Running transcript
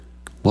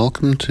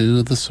welcome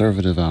to the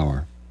Servative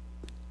Hour.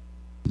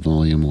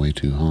 Volume way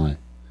too high.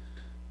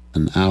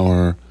 An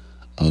hour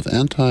of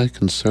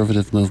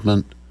anti-conservative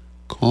movement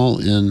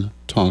call-in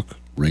talk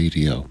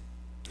radio.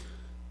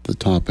 The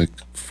topic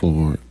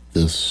for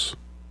this,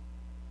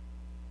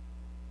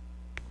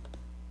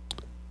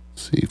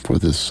 May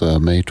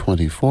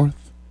 24th,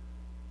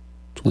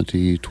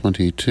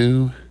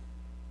 2022.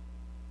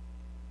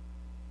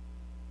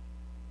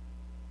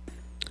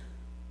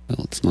 Well,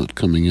 it's not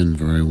coming in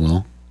very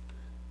well,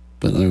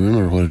 but I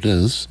remember what it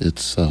is.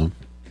 It's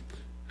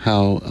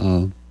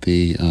how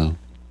the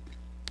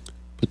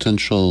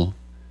potential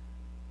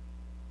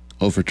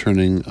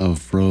overturning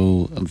of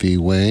Roe v.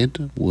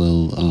 Wade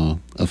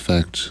will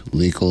affect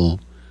legal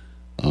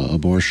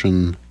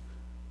abortion,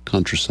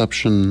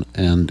 contraception,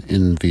 and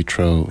in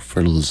vitro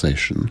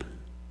fertilization.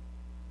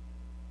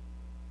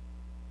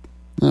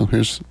 Oh,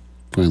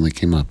 finally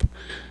came up.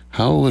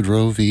 How would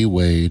Roe v.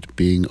 Wade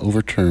being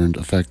overturned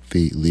affect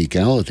the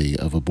legality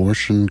of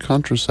abortion,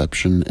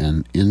 contraception,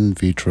 and in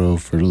vitro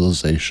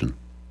fertilization?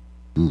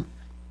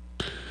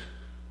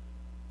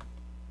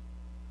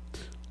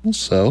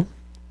 Also,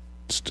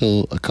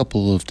 still a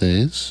couple of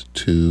days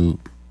to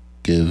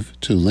give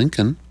to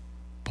Lincoln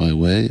by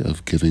way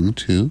of giving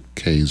to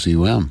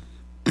KZUM.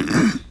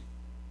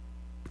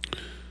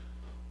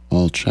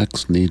 All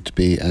checks need to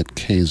be at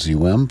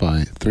KZUM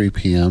by 3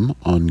 p.m.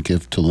 on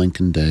Give to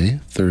Lincoln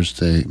Day,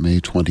 Thursday, May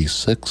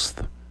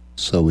 26th,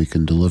 so we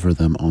can deliver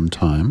them on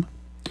time.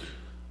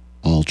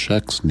 All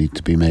checks need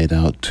to be made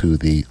out to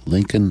the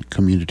Lincoln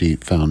Community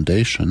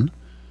Foundation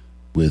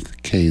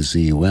with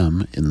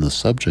KZUM in the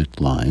subject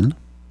line,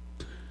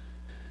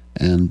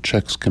 and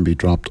checks can be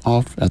dropped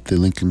off at the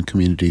Lincoln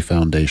Community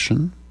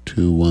Foundation,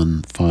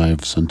 215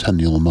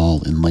 Centennial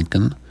Mall in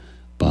Lincoln,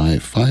 by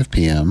 5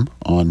 p.m.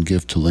 on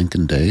Give to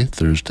Lincoln Day,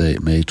 Thursday,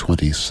 May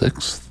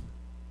 26th.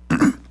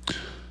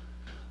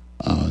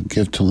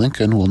 Give to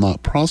Lincoln will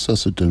not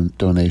process a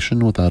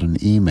donation without an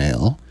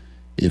email.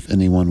 If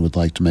anyone would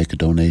like to make a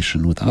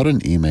donation without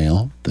an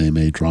email, they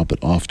may drop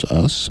it off to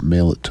us,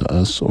 mail it to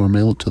us, or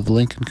mail it to the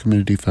Lincoln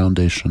Community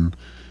Foundation,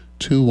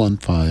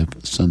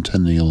 215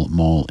 Centennial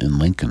Mall in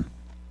Lincoln.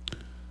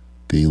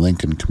 The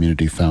Lincoln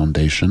Community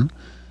Foundation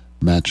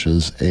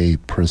matches a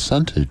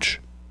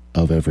percentage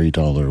of every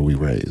dollar we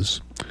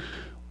raise.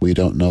 We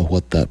don't know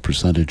what that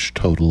percentage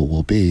total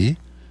will be,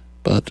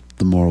 but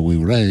the more we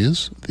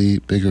raise, the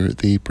bigger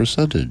the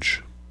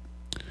percentage.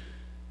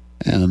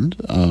 And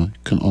you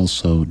can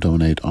also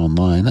donate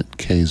online at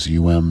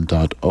kzum.org.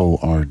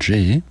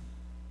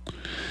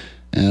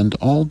 And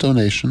all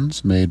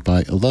donations made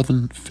by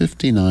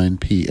 11:59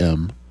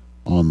 p.m.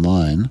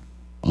 online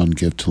on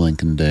Give to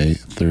Lincoln Day,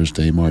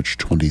 Thursday, March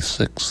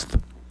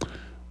 26th,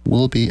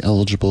 will be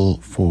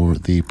eligible for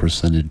the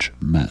percentage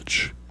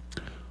match.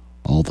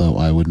 Although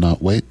I would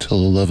not wait till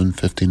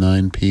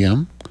 11:59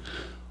 p.m.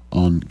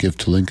 on Give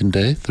to Lincoln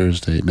Day,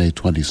 Thursday, May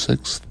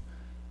 26th,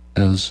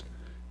 as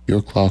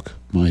your clock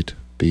might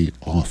be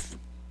off.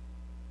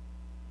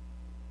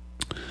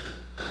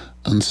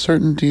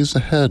 Uncertainties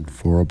ahead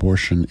for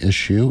abortion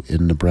issue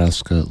in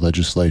Nebraska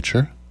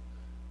legislature.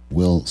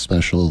 Will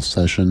special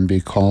session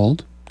be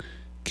called?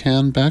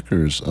 Can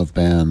backers of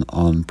ban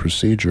on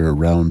procedure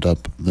round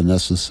up the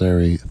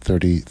necessary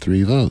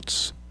 33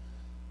 votes?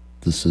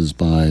 This is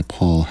by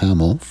Paul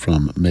Hamill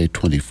from May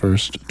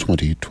 21st,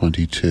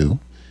 2022,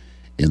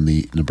 in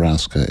the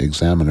Nebraska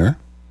Examiner,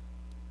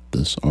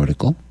 this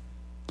article.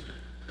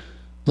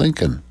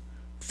 Lincoln.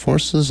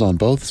 Forces on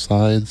both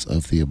sides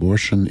of the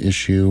abortion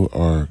issue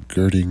are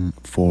girding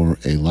for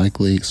a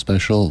likely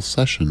special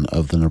session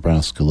of the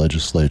Nebraska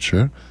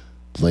legislature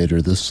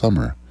later this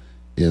summer,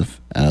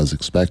 if, as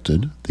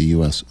expected, the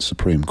U.S.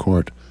 Supreme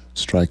Court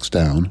strikes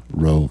down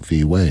Roe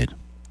v. Wade.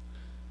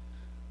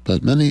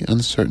 But many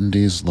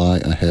uncertainties lie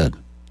ahead,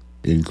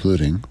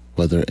 including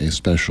whether a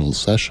special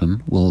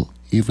session will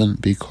even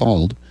be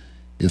called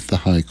if the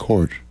High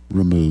Court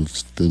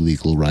removes the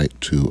legal right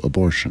to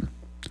abortion.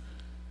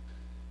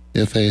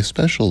 If a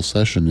special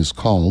session is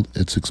called,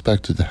 it's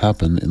expected to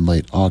happen in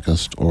late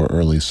August or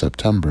early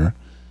September,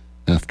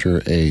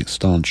 after a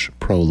staunch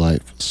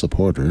pro-life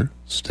supporter,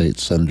 State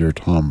Senator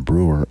Tom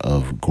Brewer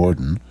of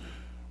Gordon,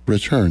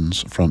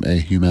 returns from a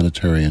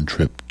humanitarian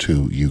trip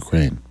to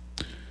Ukraine.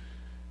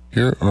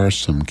 Here are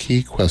some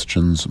key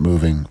questions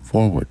moving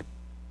forward.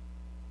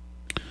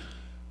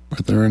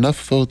 Are there enough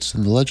votes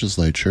in the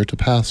legislature to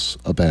pass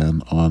a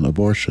ban on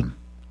abortion?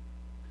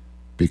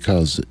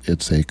 Because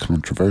it's a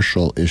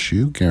controversial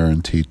issue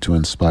guaranteed to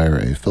inspire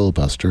a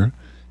filibuster,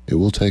 it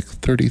will take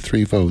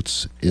 33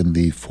 votes in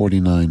the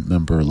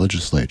 49-member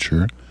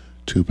legislature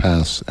to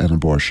pass an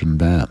abortion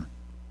ban.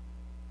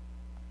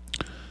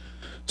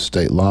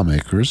 State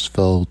lawmakers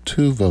fell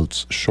 2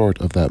 votes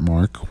short of that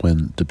mark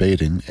when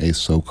debating a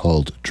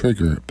so-called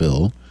trigger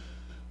bill,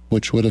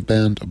 which would have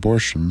banned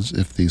abortions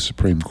if the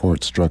Supreme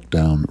Court struck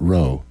down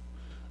Roe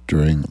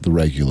during the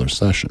regular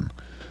session,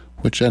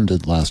 which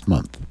ended last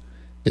month.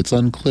 It's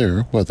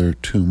unclear whether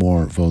 2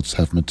 more votes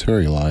have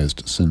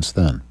materialized since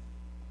then.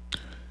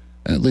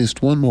 At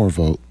least 1 more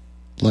vote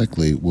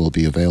likely will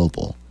be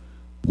available,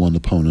 One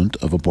opponent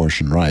of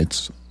abortion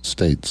rights,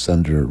 State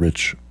Senator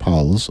Rich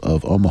Pauls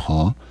of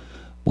Omaha,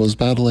 was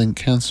battling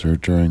cancer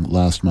during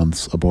last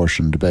month's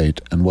abortion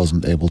debate and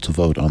wasn't able to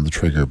vote on the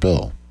trigger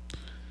bill.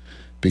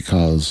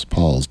 Because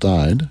Pauls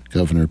died,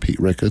 Governor Pete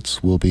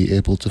Ricketts will be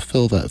able to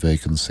fill that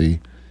vacancy,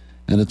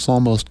 and it's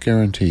almost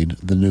guaranteed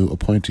the new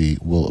appointee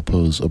will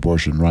oppose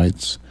abortion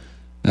rights,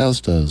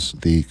 as does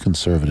the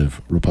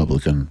conservative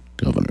Republican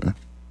governor.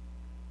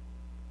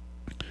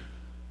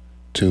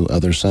 Two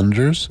other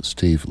senators,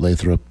 Steve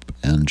Lathrop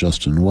and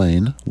Justin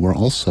Wayne, were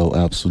also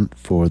absent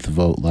for the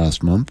vote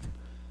last month.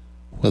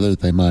 Whether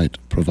they might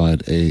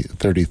provide a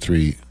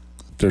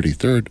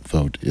 33rd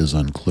vote is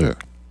unclear.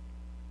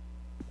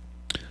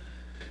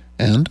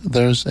 And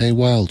there's a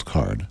wild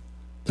card.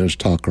 There's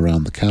talk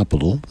around the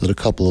Capitol that a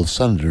couple of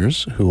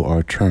senators who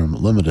are term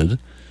limited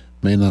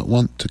may not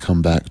want to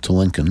come back to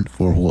Lincoln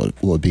for what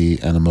will be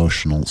an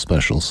emotional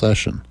special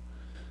session.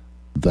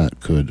 That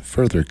could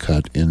further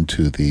cut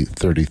into the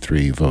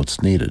 33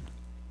 votes needed.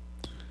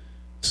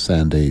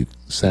 Sandy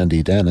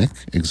Danick,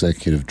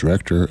 Executive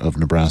Director of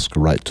Nebraska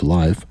Right to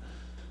Life,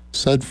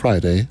 said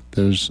Friday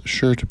there's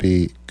sure to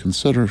be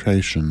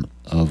consideration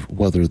of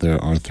whether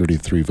there are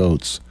 33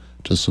 votes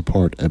to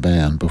support a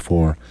ban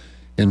before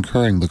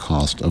incurring the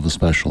cost of a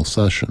special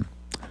session.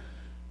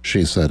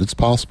 She said it's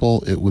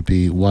possible it would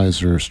be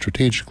wiser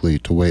strategically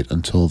to wait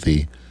until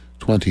the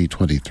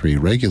 2023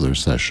 regular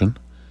session,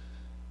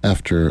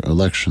 after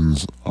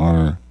elections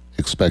are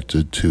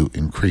expected to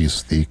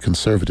increase the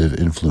conservative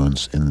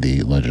influence in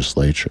the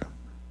legislature.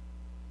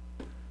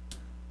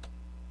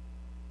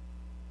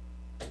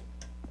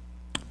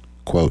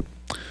 Quote,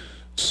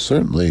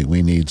 "Certainly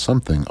we need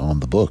something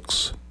on the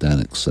books,"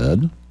 Danick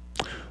said.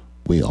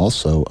 "We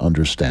also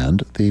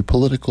understand the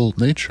political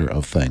nature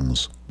of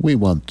things. We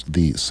want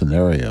the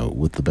scenario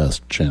with the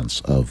best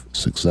chance of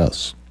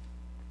success."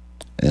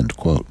 End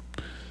quote.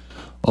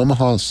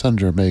 Omaha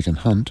Senator Megan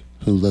Hunt,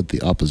 who led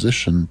the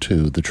opposition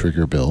to the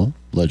trigger bill,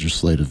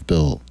 Legislative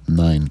Bill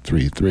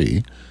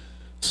 933,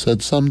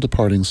 said some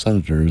departing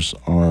senators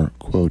are,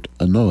 quote,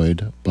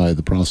 "annoyed by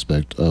the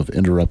prospect of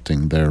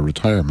interrupting their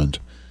retirement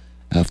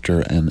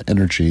after an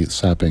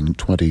energy-sapping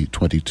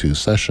 2022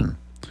 session.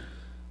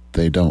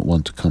 They don't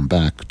want to come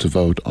back to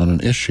vote on an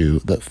issue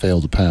that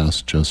failed to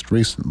pass just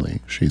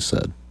recently," she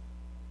said.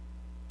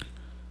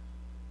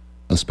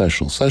 A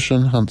special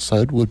session, Hunt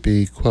said, would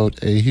be,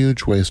 quote, "a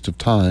huge waste of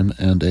time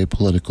and a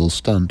political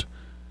stunt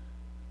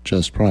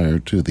just prior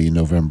to the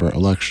November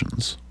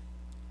elections."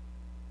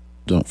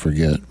 Don't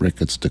forget,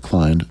 Ricketts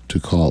declined to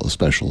call a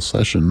special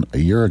session a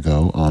year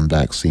ago on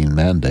vaccine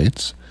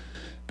mandates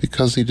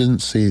because he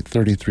didn't see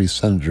 33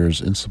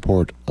 senators in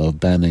support of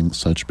banning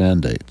such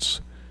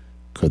mandates.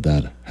 Could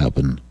that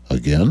happen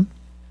again?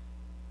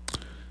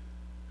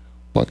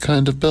 What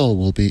kind of bill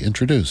will be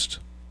introduced?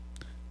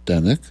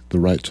 Danick, the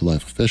Right to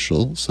Life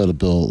official, said a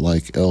bill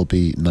like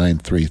LB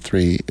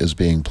 933 is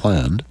being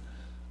planned,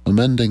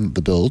 amending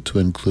the bill to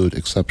include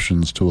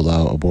exceptions to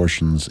allow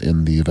abortions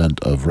in the event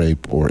of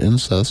rape or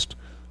incest,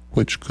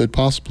 which could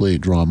possibly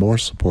draw more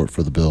support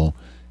for the bill,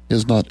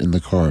 is not in the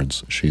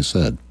cards, she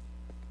said.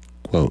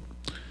 Quote,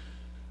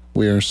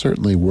 "We are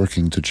certainly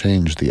working to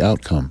change the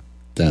outcome,"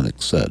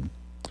 Danick said.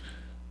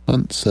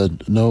 Hunt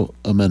said no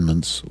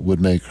amendments would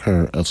make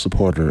her a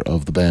supporter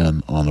of the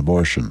ban on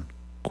abortion.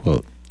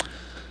 Quote,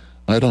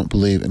 "I don't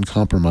believe in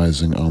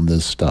compromising on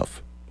this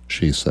stuff,"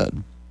 she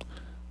said.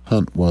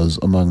 Hunt was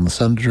among the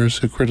senators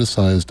who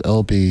criticized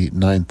LB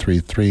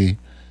 933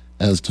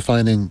 as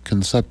defining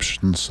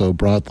conception so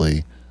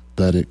broadly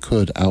that it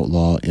could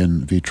outlaw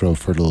in vitro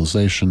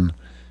fertilization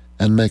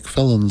and make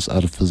felons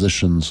out of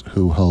physicians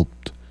who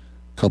helped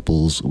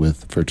couples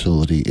with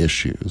fertility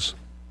issues.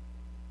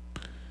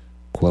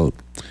 Quote,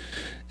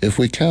 "If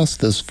we cast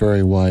this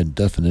very wide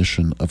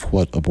definition of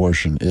what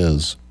abortion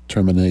is,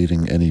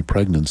 terminating any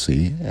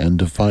pregnancy, and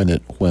define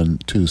it when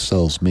two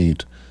cells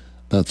meet,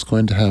 that's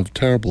going to have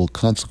terrible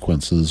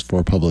consequences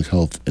for public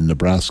health in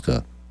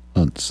Nebraska,"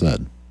 Hunt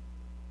said.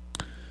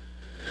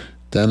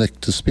 Danick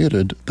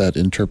disputed that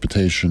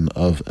interpretation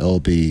of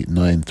LB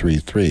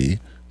 933,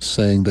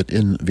 saying that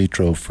in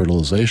vitro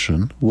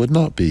fertilization would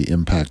not be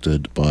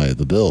impacted by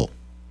the bill.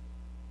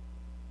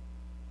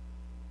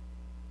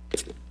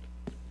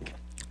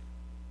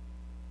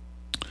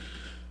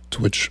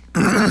 To which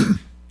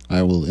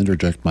I will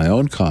interject my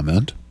own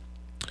comment.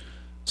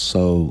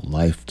 So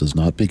life does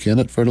not begin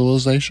at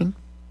fertilization?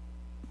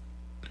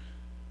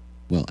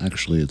 Well,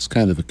 actually, it's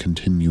kind of a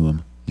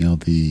continuum. You know,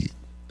 the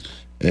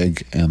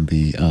egg and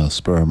the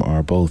sperm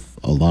are both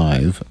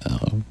alive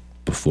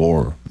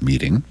before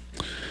meeting.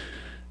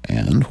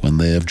 And when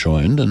they have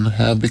joined and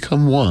have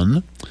become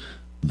one,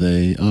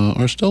 they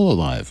are still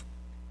alive.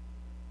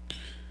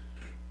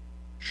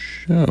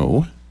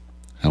 So,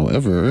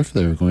 however, if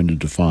they're going to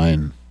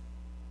define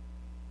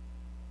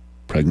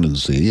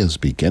pregnancy as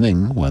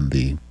beginning when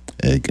the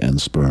egg and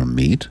sperm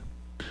meet,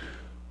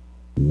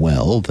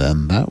 well,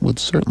 then that would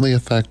certainly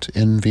affect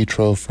in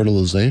vitro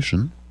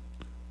fertilization,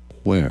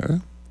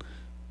 where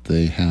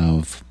they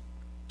have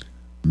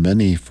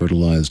many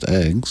fertilized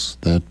eggs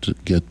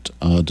that get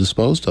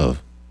disposed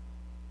of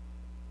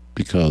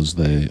because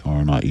they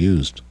are not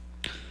used,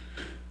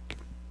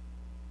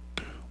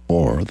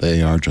 or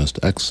they are just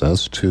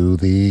excess to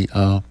the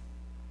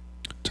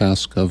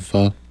task of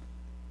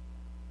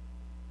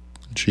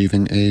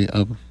achieving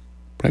a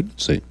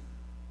pregnancy.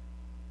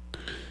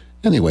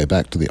 Anyway,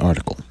 back to the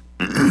article.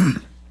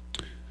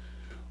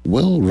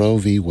 Will Roe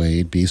v.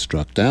 Wade be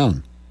struck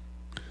down?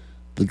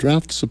 The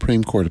draft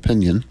Supreme Court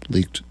opinion,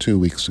 leaked 2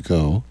 weeks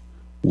ago,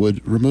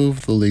 would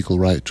remove the legal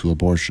right to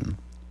abortion,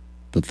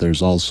 but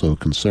there's also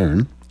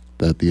concern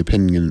that the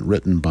opinion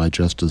written by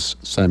Justice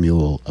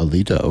Samuel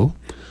Alito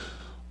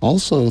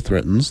also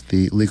threatens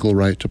the legal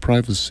right to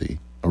privacy,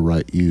 a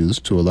right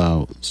used to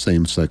allow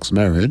same-sex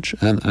marriage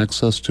and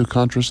access to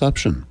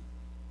contraception.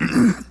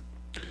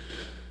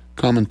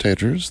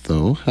 Commentators,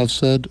 though, have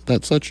said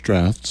that such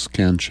drafts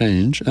can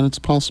change, and it's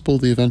possible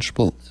the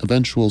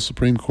eventual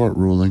Supreme Court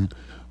ruling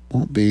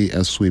won't be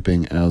as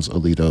sweeping as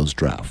Alito's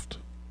draft.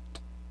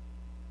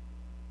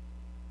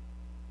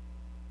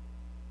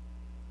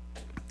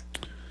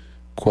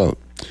 Quote,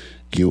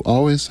 "You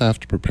always have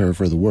to prepare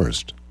for the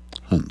worst,"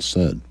 Hunt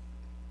said.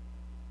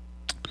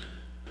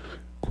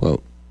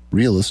 Quote,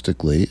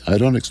 "Realistically, I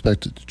don't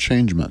expect it to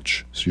change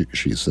much,"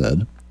 she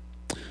said.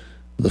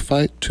 "The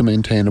fight to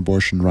maintain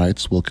abortion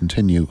rights will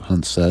continue,"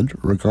 Hunt said,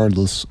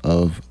 regardless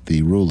of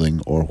the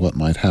ruling or what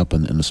might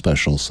happen in a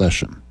special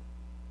session.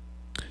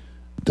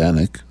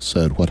 Danek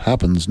said what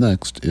happens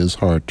next is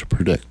hard to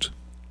predict.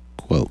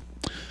 Quote,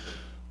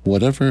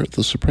 "Whatever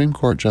the Supreme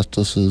Court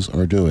justices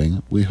are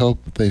doing, we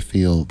hope they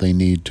feel they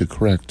need to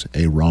correct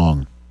a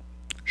wrong,"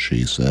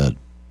 she said.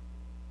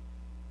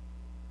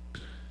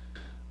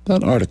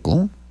 That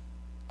article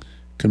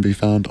can be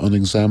found on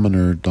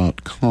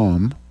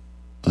examiner.com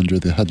under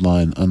the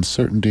headline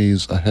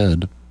 "Uncertainties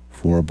Ahead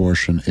for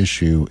Abortion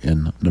Issue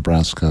in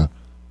Nebraska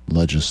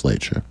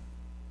Legislature."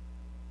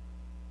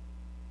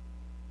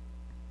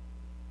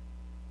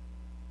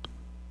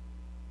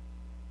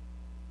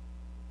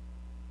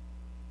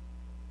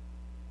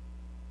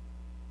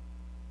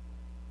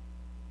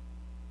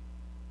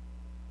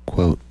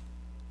 Quote,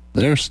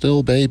 "They're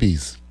still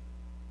babies."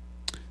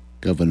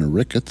 Governor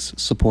Ricketts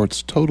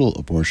supports total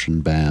abortion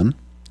ban,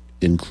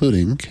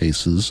 including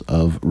cases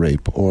of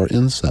rape or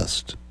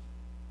incest.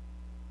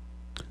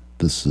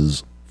 This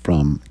is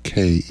from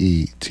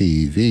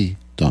KETV.com,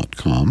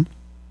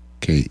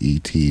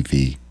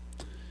 KETV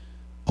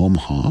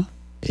Omaha,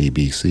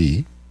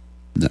 ABC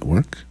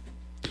Network.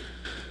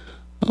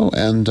 Oh,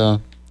 and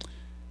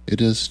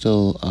it is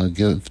still a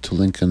Give to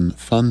Lincoln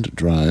fund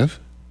drive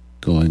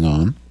going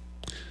on.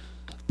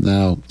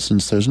 Now,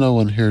 since there's no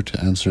one here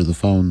to answer the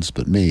phones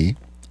but me,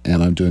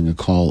 and I'm doing a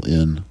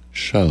call-in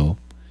show,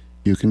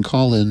 you can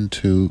call in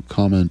to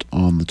comment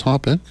on the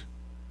topic,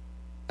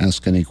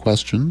 ask any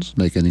questions,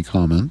 make any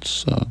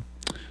comments,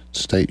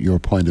 state your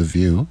point of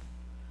view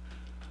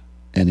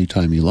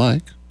anytime you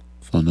like.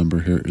 Phone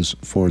number here is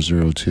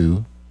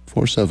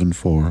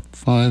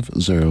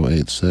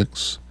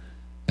 402-474-5086,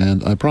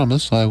 and I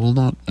promise I will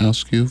not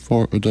ask you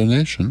for a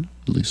donation,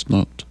 at least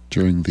not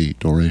during the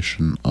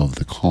duration of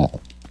the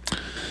call.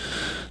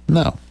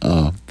 Now,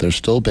 they're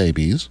still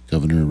babies.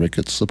 Governor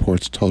Ricketts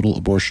supports total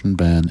abortion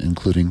ban,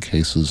 including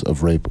cases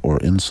of rape or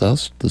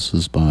incest. This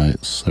is by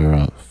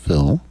Sarah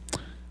Phil.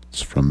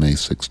 It's from May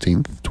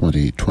 16th,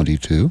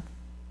 2022.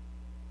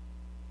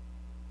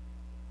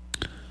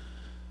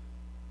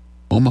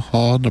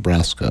 Omaha,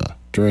 Nebraska.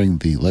 During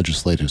the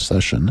legislative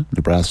session,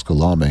 Nebraska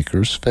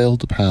lawmakers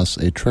failed to pass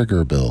a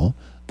trigger bill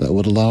that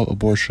would allow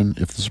abortion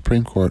if the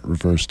Supreme Court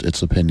reversed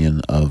its opinion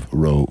of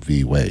Roe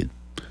v. Wade.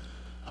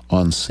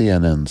 On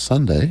CNN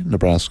Sunday,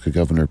 Nebraska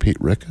Governor Pete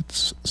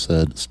Ricketts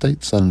said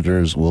state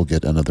senators will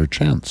get another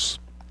chance.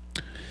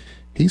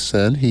 He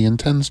said he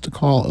intends to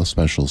call a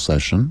special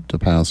session to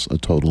pass a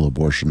total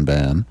abortion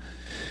ban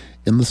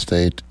in the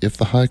state if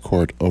the High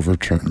Court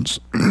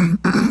overturns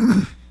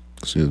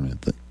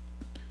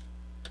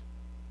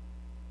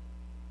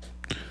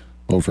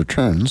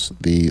overturns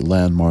the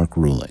landmark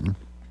ruling.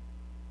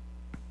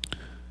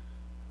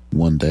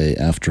 One day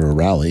after a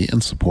rally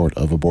in support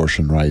of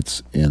abortion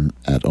rights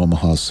at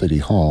Omaha City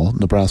Hall,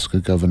 Nebraska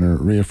governor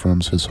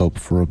reaffirms his hope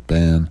for a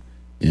ban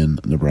in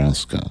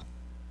Nebraska.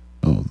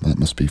 Oh, that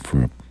must be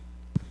for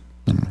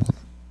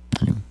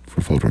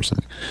for photo or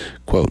something.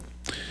 Quote,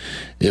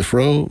 "If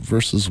Roe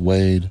versus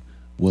Wade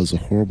was a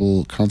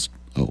horrible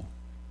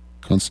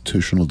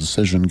constitutional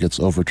decision gets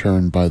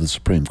overturned by the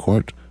Supreme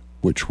Court,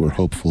 which we're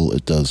hopeful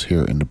it does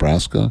here in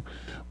Nebraska,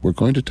 we're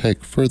going to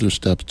take further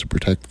steps to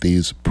protect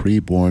these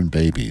preborn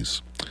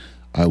babies.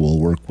 I will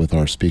work with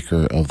our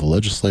Speaker of the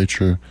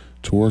Legislature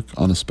to work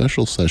on a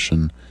special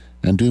session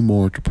and do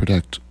more to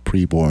protect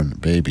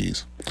preborn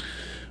babies.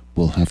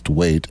 We'll have to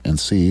wait and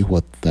see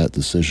what that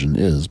decision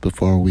is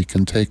before we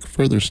can take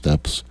further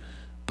steps,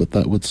 but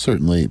that would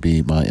certainly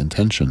be my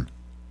intention,"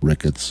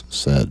 Ricketts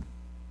said.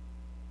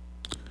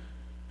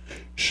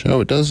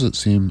 So it does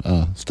seem,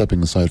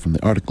 stepping aside from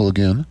the article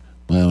again,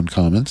 my own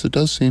comments, it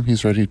does seem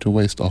he's ready to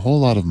waste a whole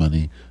lot of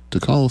money to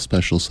call a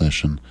special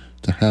session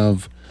to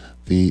have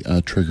the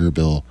trigger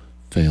bill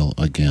fail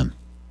again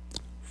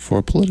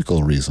for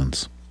political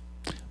reasons.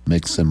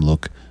 Makes him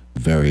look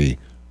very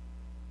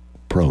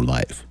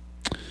pro-life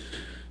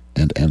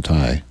and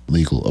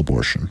anti-legal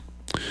abortion.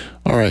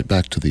 All right,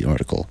 back to the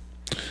article.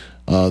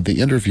 The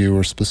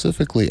interviewer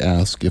specifically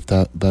asked if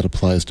that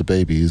applies to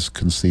babies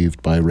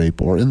conceived by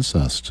rape or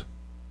incest.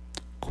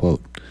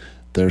 Quote,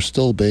 "They're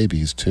still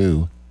babies,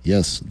 too.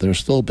 Yes, they're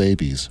still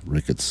babies,"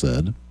 Ricketts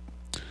said.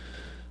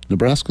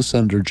 Nebraska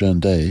Senator Jen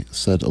Day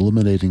said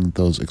eliminating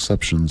those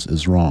exceptions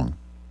is wrong.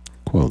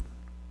 Quote,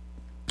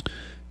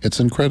 "It's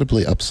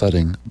incredibly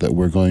upsetting that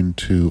we're going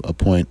to a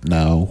point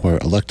now where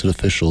elected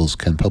officials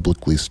can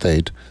publicly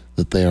state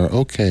that they are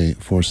okay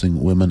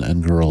forcing women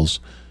and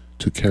girls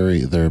to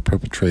carry their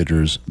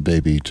perpetrator's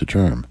baby to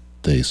term,"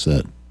 Day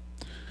said.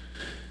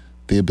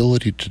 "The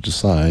ability to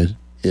decide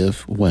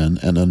if, when,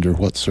 and under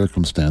what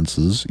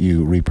circumstances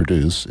you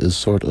reproduce is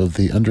sort of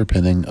the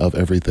underpinning of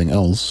everything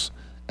else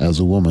as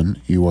a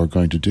woman you are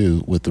going to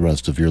do with the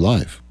rest of your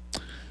life.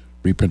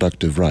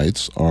 Reproductive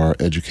rights are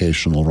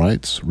educational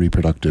rights,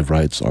 reproductive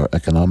rights are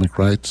economic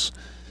rights,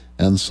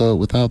 and so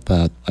without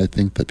that, I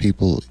think that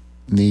people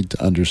need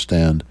to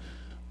understand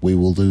we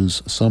will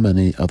lose so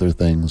many other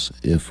things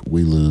if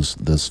we lose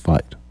this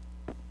fight."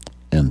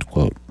 End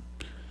quote.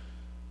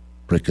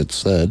 Ricketts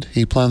said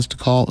he plans to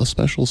call a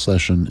special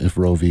session if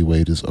Roe v.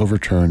 Wade is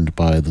overturned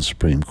by the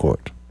Supreme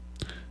Court.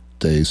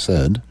 Day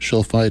said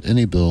she'll fight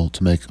any bill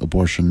to make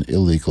abortion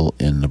illegal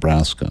in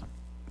Nebraska.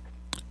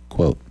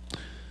 Quote,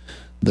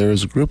 "There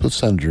is a group of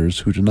senators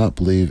who do not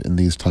believe in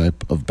these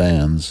type of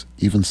bans,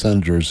 even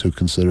senators who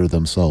consider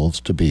themselves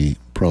to be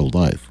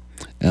pro-life,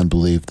 and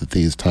believe that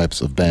these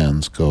types of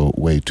bans go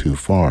way too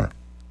far,"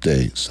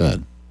 Day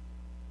said.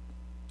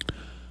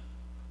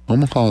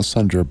 Omaha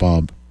Senator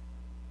Bob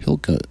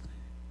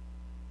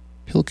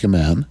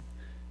Hilkeman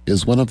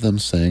is one of them,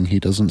 saying he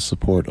doesn't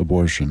support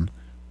abortion,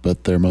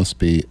 but there must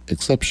be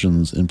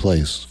exceptions in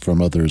place for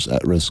mothers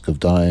at risk of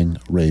dying,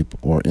 rape,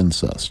 or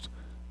incest.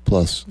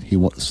 Plus, he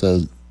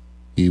said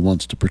he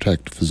wants to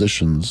protect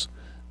physicians.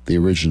 The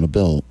original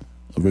bill,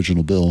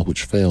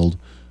 which failed,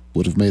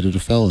 would have made it a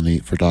felony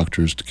for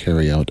doctors to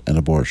carry out an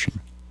abortion.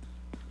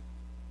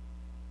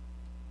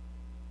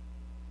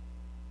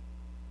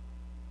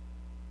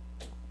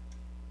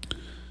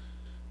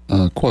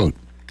 Quote,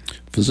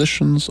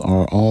 "Physicians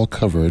are all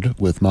covered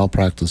with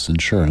malpractice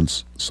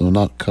insurance, so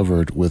not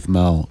covered with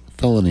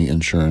felony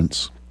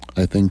insurance.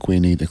 I think we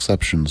need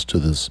exceptions to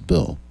this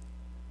bill,"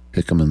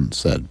 Hilkeman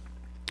said.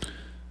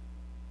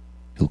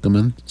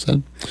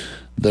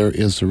 There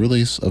is a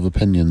release of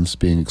opinions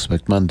being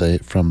expected Monday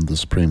from the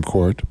Supreme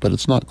Court, but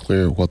it's not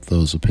clear what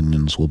those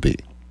opinions will be.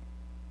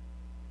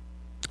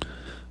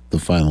 The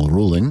final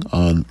ruling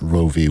on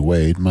Roe v.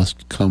 Wade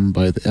must come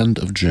by the end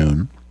of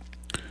June.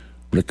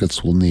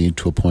 Ricketts will need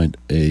to appoint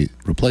a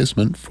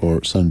replacement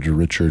for Senator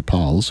Richard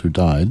Pauls, who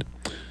died.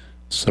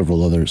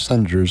 Several other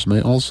senators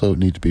may also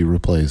need to be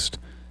replaced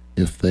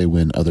if they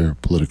win other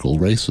political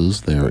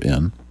races they are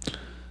in.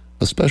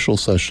 A special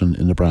session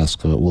in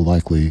Nebraska will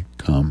likely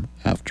come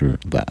after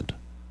that.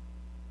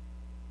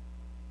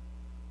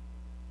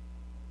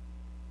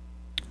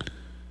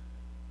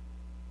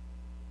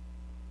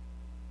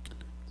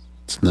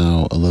 It's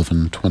now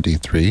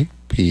 11:23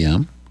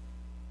 p.m.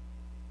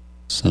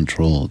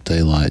 Central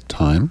Daylight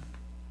Time.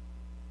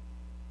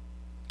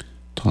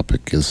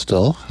 Topic is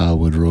still, how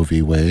would Roe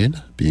v.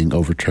 Wade being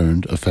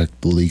overturned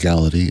affect the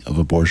legality of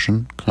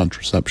abortion,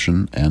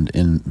 contraception, and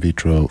in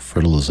vitro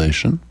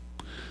fertilization?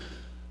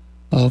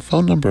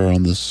 Phone number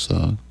on this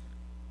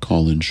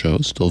call-in show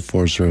is still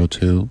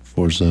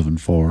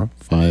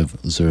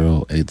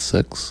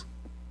 402-474-5086.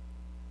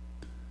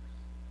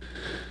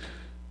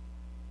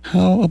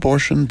 How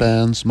abortion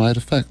bans might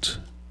affect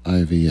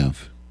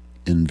IVF,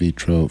 in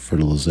vitro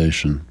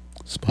fertilization.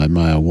 It's by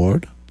Maya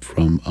Ward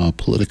from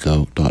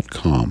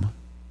Politico.com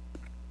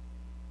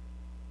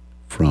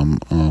from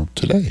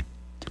today.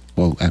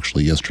 Well,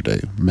 actually yesterday,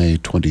 May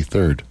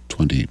 23rd,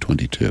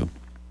 2022.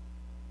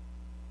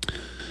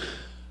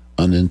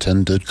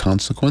 Unintended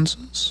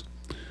consequences?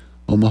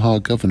 Omaha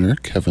Governor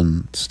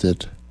Kevin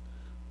Stitt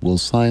will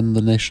sign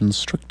the nation's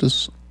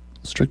strictest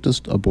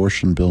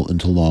abortion bill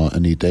into law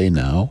any day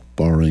now,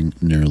 barring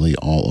nearly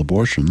all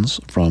abortions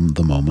from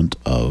the moment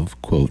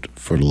of, quote,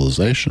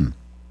 fertilization.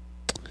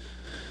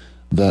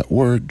 That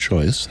word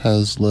choice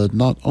has led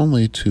not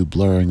only to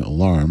blaring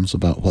alarms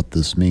about what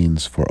this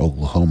means for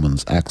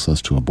Oklahomans'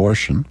 access to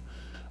abortion,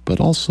 but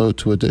also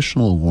to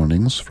additional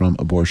warnings from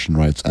abortion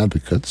rights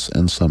advocates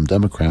and some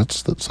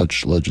Democrats that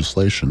such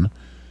legislation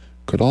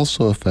could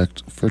also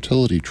affect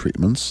fertility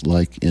treatments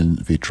like in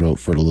vitro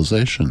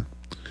fertilization.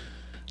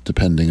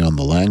 Depending on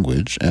the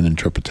language and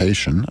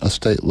interpretation, a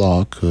state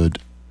law could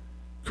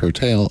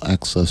curtail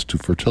access to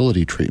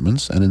fertility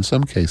treatments and in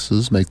some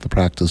cases make the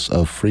practice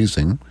of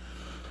freezing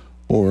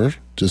or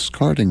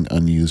discarding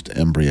unused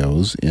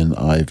embryos in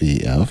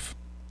IVF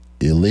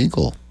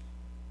illegal.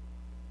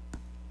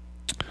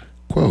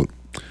 Quote,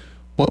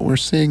 What we're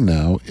seeing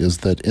now is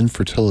that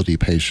infertility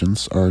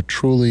patients are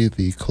truly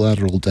the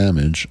collateral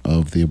damage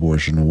of the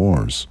abortion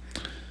wars.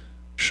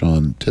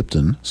 Sean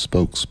Tipton,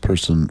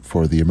 spokesperson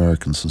for the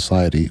American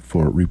Society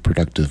for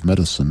Reproductive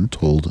Medicine,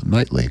 told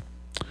Nightly.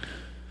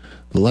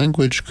 The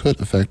language could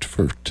affect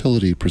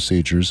fertility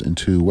procedures in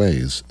two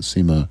ways,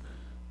 Seema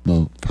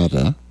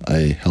Moffata,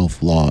 a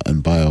health law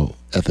and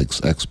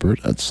bioethics expert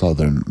at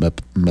Southern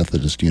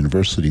Methodist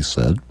University,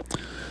 said.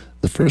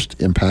 The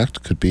first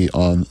impact could be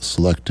on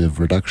selective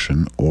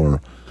reduction,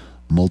 or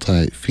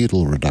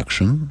multifetal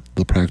reduction,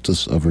 the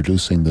practice of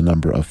reducing the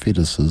number of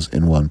fetuses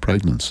in one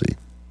pregnancy.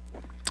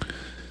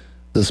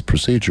 This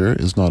procedure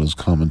is not as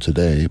common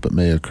today, but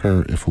may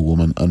occur if a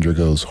woman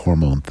undergoes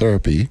hormone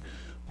therapy,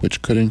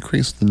 which could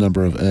increase the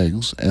number of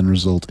eggs and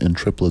result in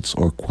triplets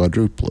or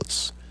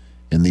quadruplets.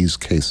 In these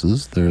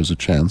cases, there is a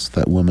chance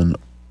that women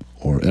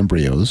or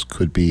embryos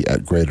could be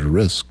at greater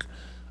risk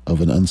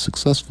of an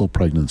unsuccessful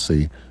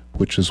pregnancy,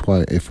 which is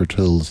why a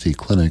fertility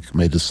clinic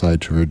may decide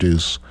to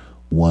reduce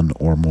one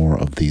or more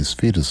of these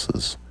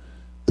fetuses.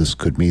 This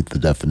could meet the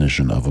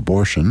definition of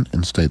abortion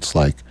in states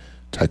like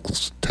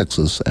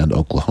Texas and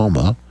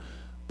Oklahoma,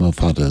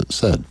 Moffata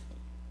said.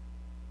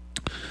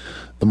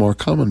 The more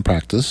common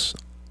practice,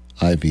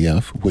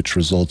 IVF, which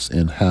results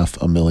in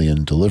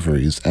 500,000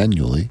 deliveries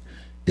annually,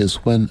 is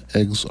when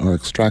eggs are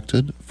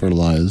extracted,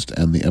 fertilized,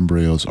 and the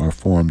embryos are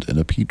formed in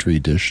a petri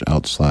dish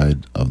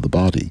outside of the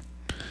body.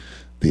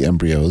 The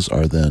embryos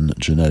are then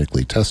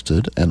genetically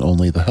tested, and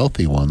only the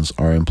healthy ones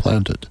are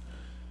implanted,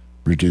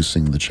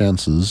 reducing the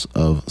chances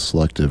of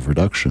selective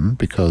reduction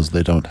because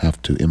they don't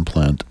have to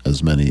implant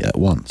as many at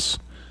once,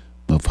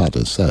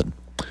 Moffata said.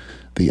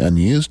 The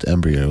unused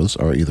embryos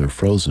are either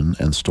frozen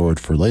and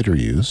stored for later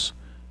use,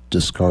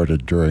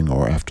 discarded during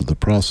or after the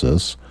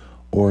process,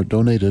 or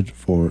donated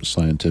for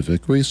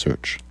scientific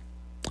research.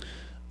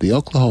 The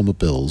Oklahoma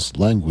bill's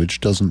language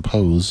doesn't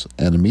pose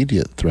an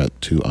immediate threat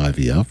to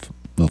IVF,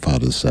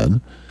 Moffata said,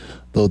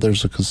 though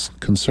there's a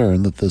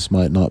concern that this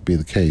might not be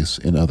the case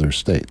in other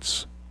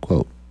states.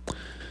 Quote,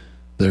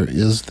 there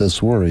is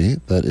this worry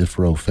that if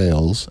Roe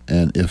fails,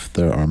 and if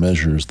there are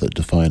measures that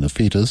define a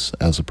fetus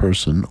as a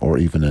person or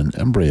even an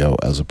embryo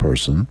as a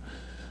person,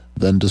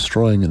 then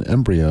destroying an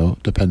embryo,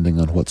 depending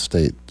on what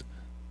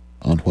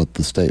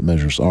the state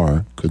measures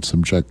are, could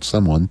subject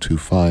someone to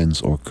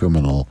fines or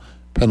criminal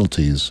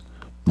penalties,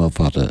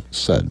 Moffata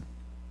said.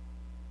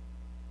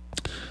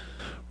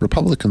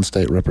 Republican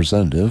State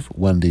Representative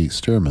Wendy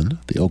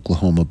Stearman, the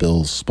Oklahoma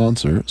bill's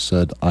sponsor,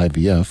 said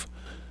IVF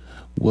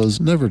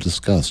was never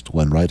discussed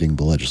when writing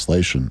the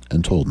legislation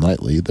and told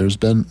Nightly there's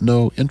been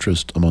no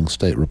interest among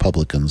state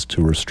Republicans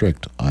to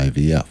restrict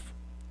IVF.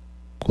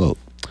 Quote,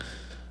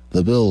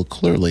 the bill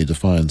clearly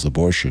defines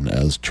abortion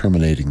as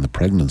terminating the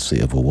pregnancy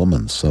of a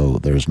woman, so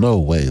there's no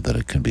way that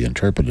it can be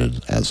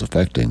interpreted as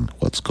affecting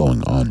what's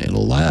going on in a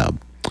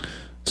lab,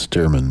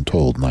 Stearman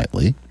told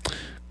Nightly.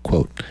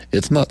 Quote,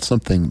 it's not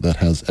something that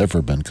has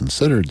ever been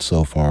considered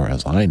so far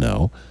as I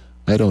know.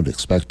 I don't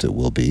expect it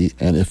will be,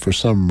 and if for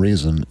some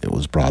reason it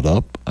was brought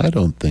up, I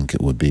don't think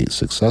it would be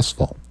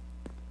successful.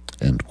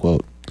 End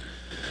quote.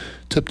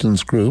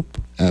 Tipton's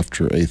group,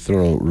 after a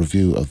thorough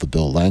review of the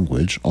bill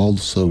language,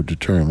 also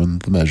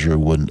determined the measure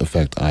wouldn't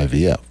affect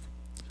IVF.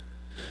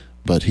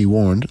 But he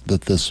warned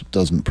that this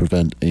doesn't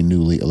prevent a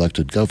newly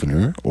elected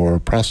governor or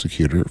a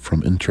prosecutor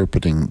from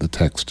interpreting the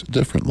text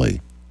differently.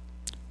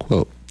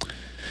 Quote,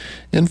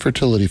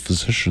 infertility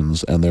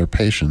physicians and their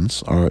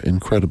patients are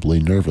incredibly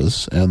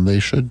nervous, and they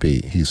should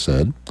be, he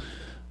said.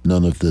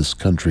 None of this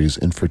country's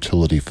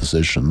infertility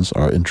physicians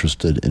are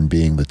interested in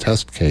being the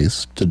test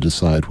case to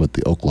decide what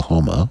the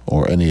Oklahoma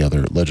or any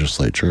other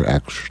legislature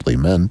actually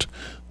meant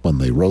when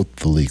they wrote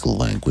the legal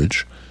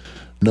language.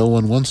 No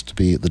one wants to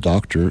be the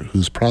doctor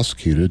who's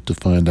prosecuted to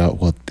find out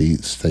what the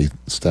state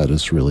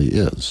status really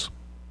is.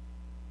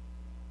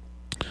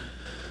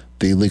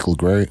 The legal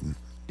gray,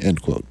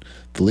 end quote.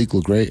 The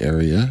legal gray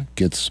area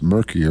gets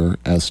murkier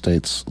as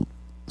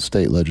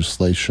state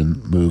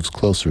legislation moves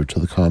closer to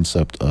the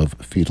concept of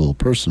fetal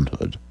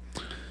personhood.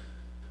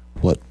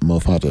 What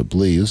Moffata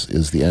believes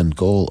is the end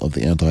goal of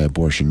the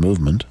anti-abortion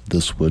movement.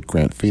 This would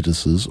grant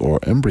fetuses or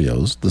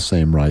embryos the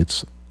same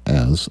rights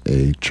as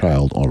a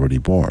child already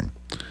born.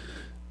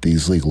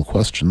 These legal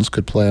questions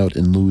could play out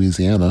in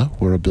Louisiana,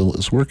 where a bill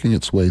is working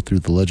its way through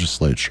the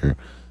legislature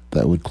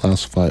that would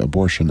classify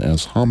abortion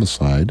as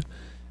homicide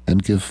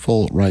and give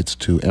full rights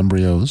to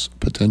embryos,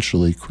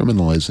 potentially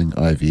criminalizing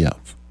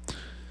IVF.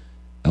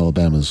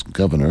 Alabama's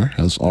governor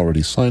has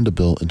already signed a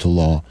bill into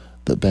law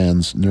that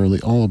bans nearly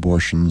all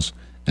abortions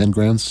and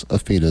grants a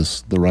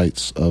fetus the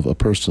rights of a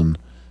person,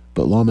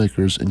 but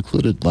lawmakers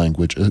included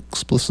language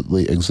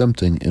explicitly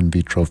exempting in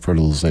vitro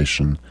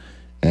fertilization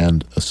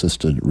and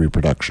assisted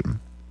reproduction.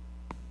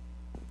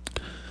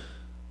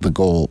 The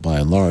goal, by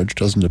and large,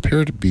 doesn't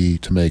appear to be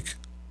to make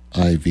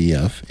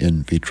IVF,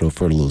 in vitro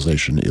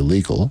fertilization,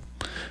 illegal,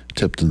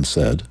 Tipton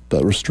said,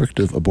 but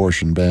restrictive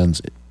abortion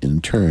bans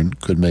in turn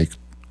could make,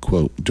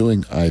 quote,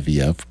 doing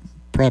IVF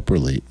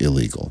properly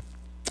illegal.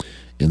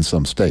 In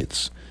some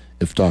states,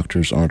 If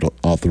doctors aren't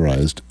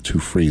authorized to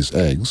freeze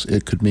eggs,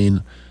 it could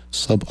mean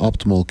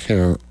suboptimal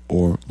care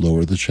or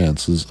lower the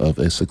chances of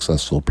a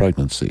successful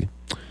pregnancy.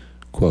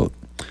 Quote,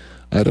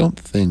 I don't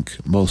think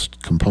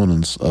most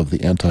components of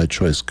the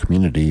anti-choice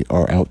community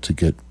are out to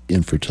get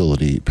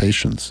infertility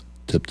patients,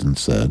 Tipton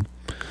said,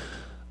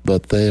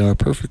 but they are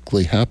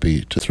perfectly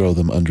happy to throw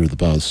them under the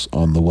bus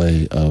on the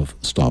way of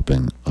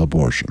stopping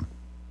abortion.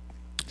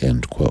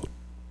 End quote.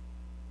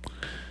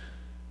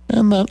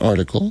 And that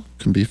article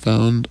can be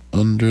found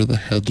under the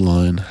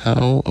headline,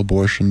 How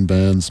Abortion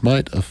Bans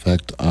Might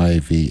Affect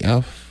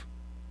IVF.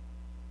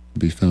 It can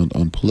be found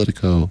on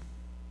Politico.com.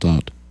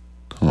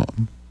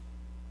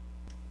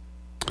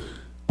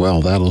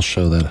 Well, that'll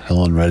show that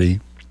Helen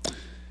Reddy.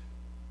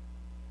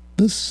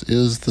 This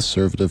is the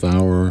Servative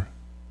Hour,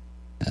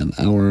 an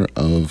hour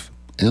of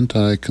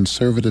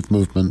anti-conservative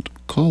movement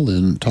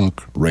call-in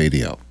talk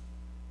radio.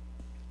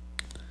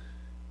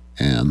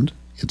 And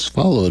it's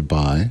followed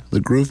by The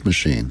Groove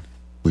Machine,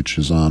 which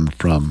is on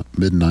from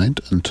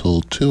midnight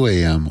until 2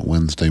 a.m.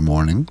 Wednesday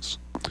mornings.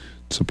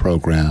 It's a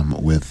program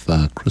with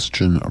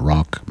Christian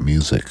rock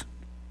music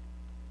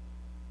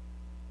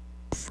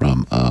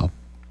from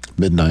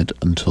midnight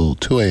until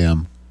 2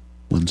 a.m.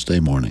 Wednesday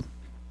morning.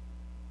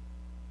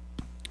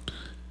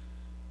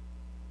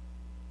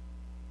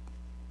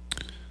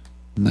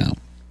 Now,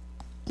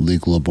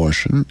 legal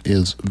abortion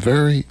is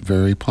very,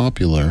 very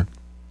popular,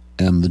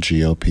 and the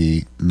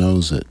GOP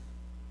knows it.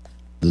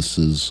 This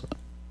is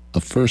a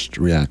first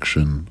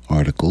reaction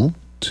article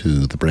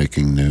to the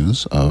breaking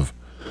news of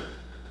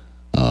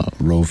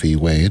Roe v.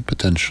 Wade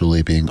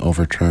potentially being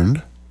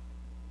overturned.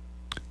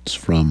 It's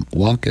from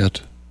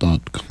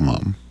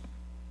Walket.com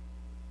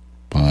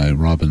by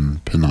Robin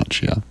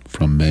Pinocchia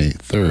from May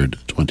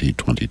 3rd,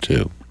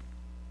 2022.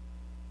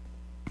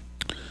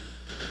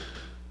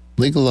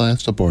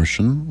 Legalized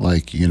abortion,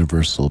 like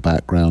universal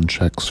background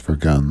checks for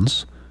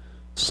guns,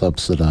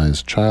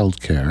 subsidized child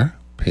care,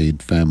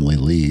 paid family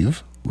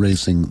leave,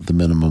 raising the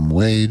minimum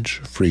wage,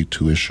 free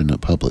tuition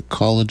at public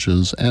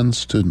colleges, and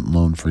student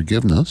loan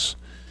forgiveness,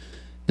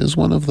 is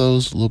one of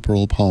those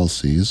liberal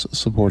policies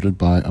supported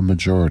by a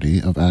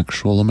majority of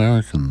actual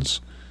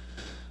Americans,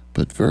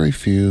 but very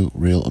few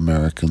real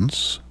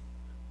Americans,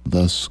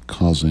 thus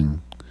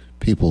causing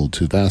people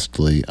to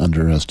vastly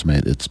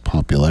underestimate its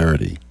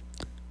popularity.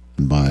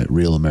 And by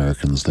real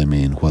Americans, they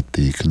mean what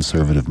the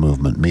conservative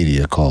movement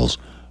media calls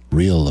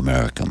real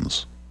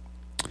Americans.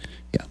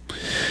 Yeah.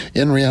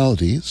 In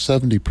reality,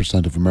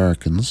 70% of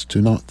Americans do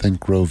not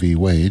think Roe v.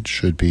 Wade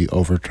should be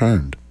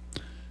overturned.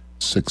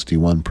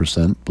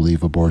 61%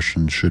 believe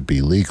abortion should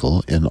be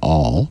legal in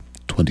all,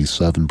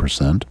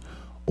 27%,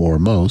 or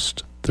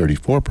most,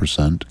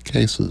 34%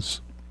 cases.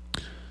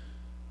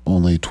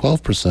 Only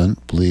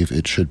 12% believe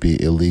it should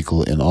be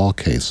illegal in all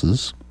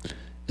cases.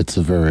 It's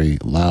a very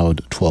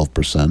loud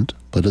 12%,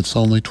 but it's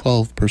only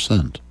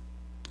 12%.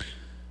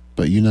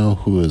 But you know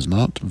who is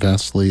not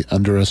vastly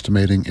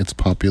underestimating its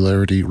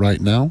popularity right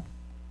now?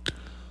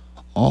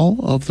 All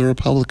of the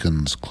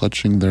Republicans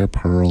clutching their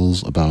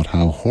pearls about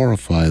how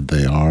horrified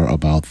they are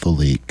about the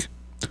leak.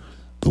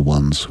 The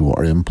ones who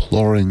are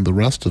imploring the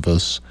rest of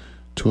us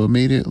to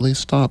immediately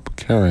stop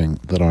caring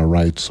that our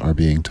rights are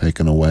being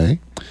taken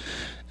away,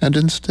 and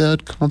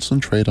instead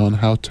concentrate on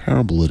how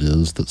terrible it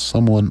is that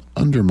someone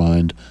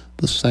undermined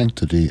the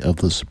sanctity of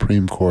the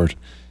Supreme Court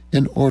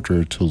in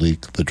order to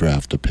leak the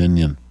draft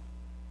opinion.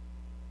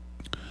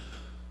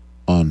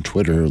 On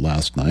Twitter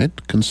last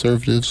night,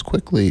 conservatives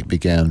quickly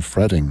began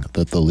fretting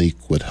that the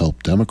leak would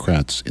help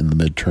Democrats in the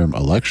midterm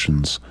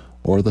elections,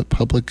 or that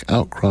public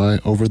outcry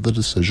over the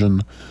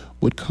decision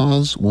would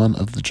cause one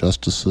of the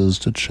justices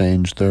to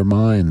change their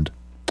mind.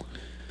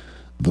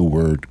 The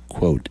word,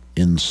 quote,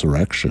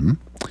 insurrection,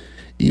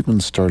 even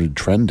started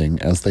trending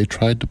as they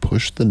tried to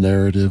push the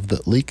narrative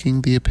that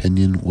leaking the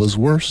opinion was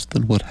worse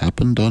than what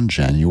happened on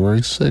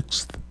January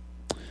 6th.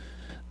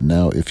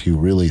 Now, if you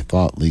really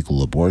thought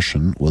legal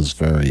abortion was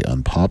very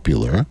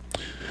unpopular,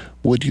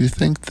 would you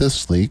think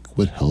this leak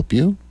would help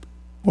you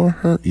or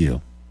hurt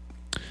you?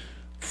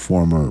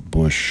 Former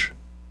Bush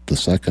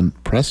II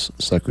press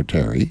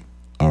secretary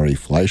Ari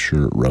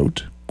Fleischer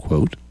wrote,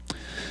 quote,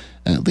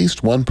 at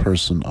least one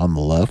person on the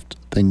left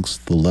thinks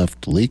the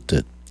left leaked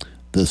it.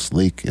 This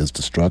leak is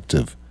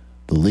destructive.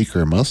 The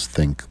leaker must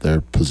think their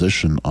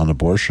position on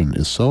abortion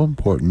is so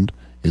important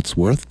it's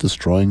worth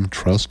destroying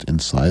trust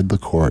inside the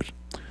court.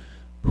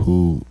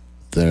 Who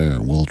there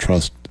will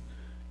trust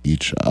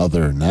each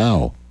other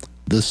now?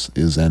 This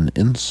is an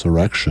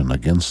insurrection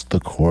against the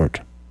court.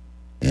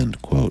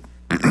 End quote.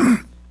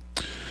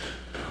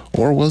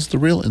 Or was the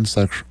real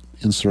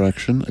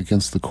insurrection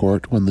against the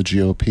court when the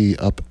GOP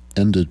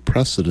upended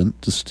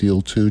precedent to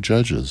steal 2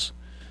 judges?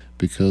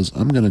 Because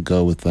I'm going to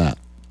go with that.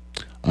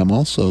 I'm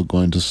also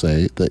going to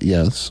say that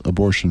yes,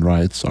 abortion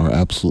rights are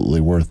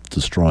absolutely worth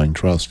destroying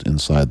trust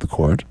inside the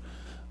court,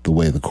 the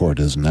way the court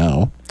is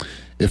now.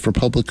 If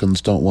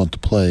Republicans don't want to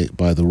play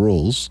by the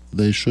rules,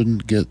 they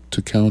shouldn't get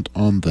to count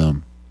on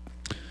them.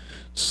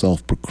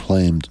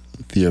 Self-proclaimed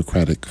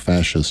theocratic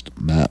fascist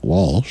Matt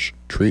Walsh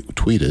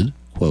tweeted,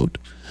 quote,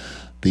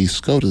 The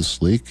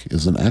SCOTUS leak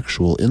is an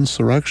actual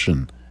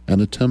insurrection, an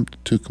attempt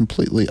to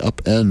completely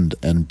upend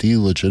and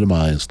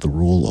delegitimize the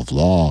rule of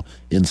law,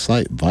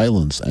 incite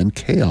violence and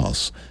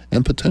chaos,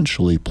 and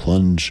potentially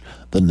plunge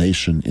the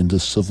nation into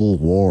civil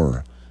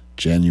war.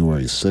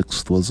 January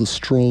 6th was a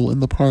stroll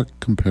in the park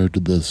compared to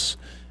this.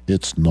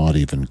 It's not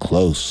even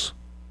close."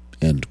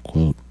 End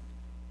quote.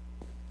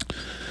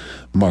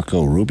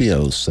 Marco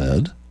Rubio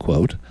said,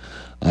 quote,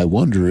 "I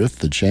wonder if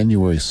the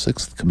January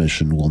 6th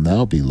Commission will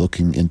now be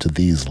looking into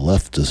these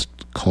leftist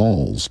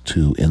calls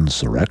to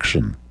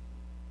insurrection."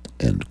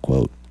 End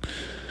quote.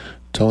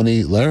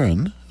 Tony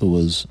Laren, who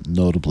was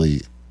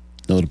notably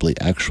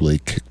actually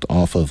kicked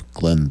off of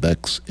Glenn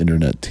Beck's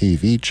internet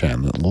TV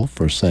channel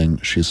for saying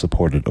she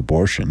supported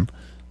abortion,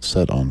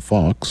 said on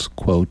Fox,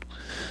 quote,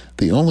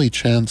 "The only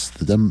chance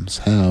the Dems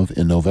have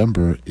in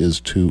November is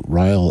to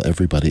rile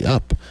everybody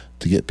up,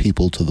 to get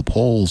people to the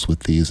polls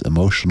with these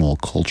emotional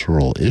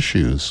cultural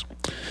issues.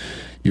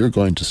 You're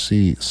going to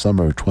see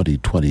summer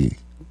 2020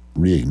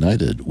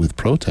 reignited with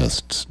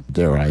protests,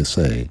 dare I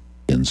say,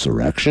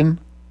 insurrection?"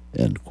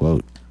 End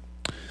quote.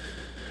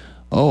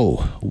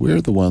 Oh,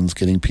 we're the ones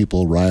getting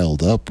people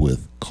riled up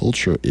with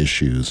culture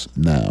issues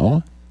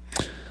now.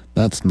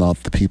 That's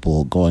not the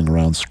people going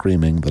around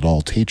screaming that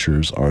all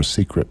teachers are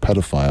secret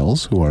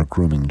pedophiles who are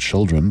grooming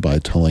children by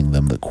telling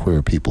them that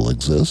queer people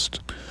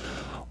exist,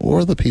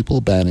 or the people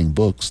banning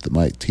books that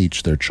might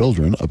teach their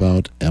children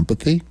about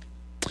empathy.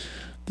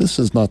 This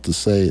is not to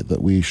say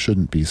that we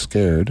shouldn't be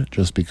scared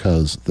just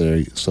because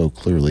they so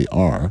clearly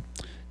are.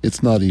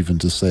 It's not even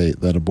to say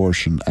that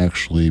abortion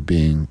actually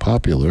being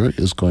popular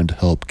is going to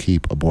help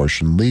keep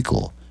abortion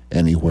legal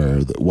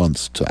anywhere that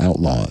wants to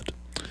outlaw it.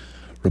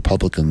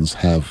 Republicans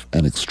have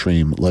an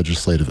extreme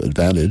legislative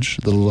advantage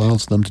that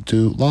allows them to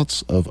do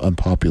lots of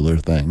unpopular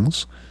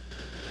things,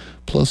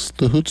 plus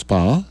the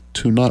chutzpah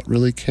to not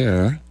really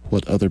care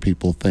what other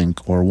people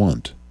think or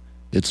want.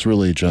 It's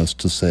really just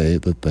to say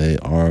that they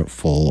are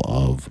full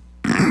of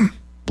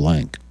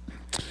blank.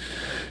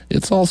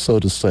 It's also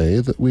to say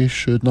that we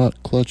should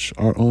not clutch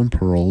our own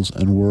pearls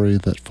and worry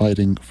that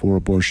fighting for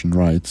abortion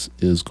rights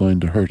is going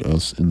to hurt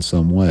us in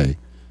some way,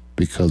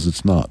 because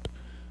it's not.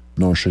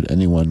 Nor should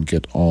anyone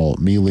get all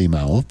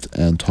mealy-mouthed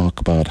and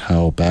talk about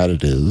how bad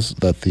it is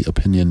that the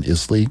opinion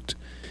is leaked,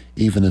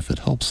 even if it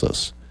helps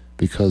us,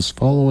 because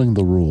following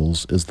the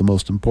rules is the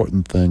most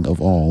important thing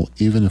of all,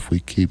 even if we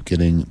keep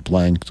getting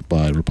blanked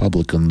by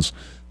Republicans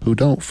who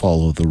don't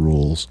follow the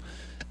rules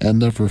and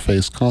never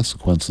face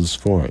consequences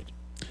for it.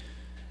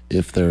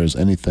 If there is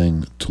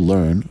anything to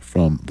learn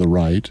from the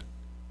right,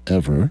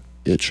 ever,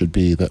 it should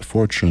be that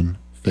fortune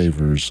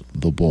favors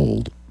the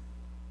bold.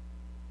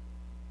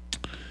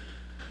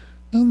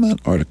 And that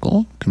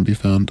article can be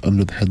found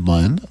under the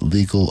headline,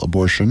 "Legal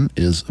Abortion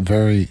is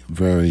Very,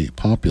 Very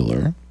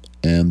Popular,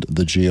 and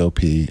the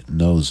GOP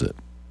Knows It."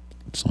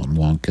 It's on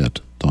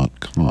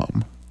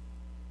Wonkette.com.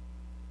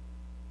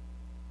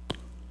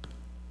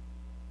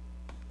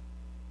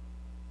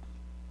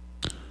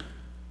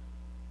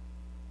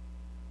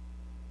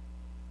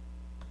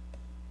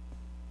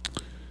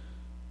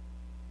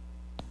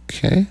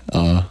 Okay,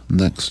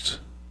 next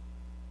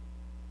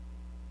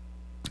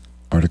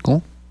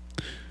article.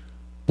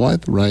 Why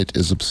the right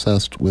is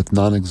obsessed with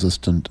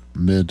non-existent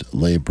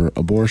mid-labor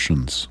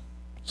abortions.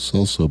 It's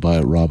also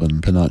by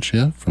Robin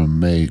Pinaccia from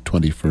May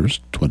 21st,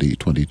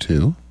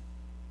 2022,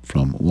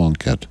 from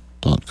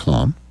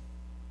Wonkette.com.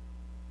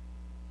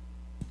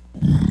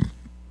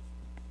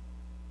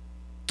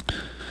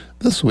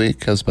 This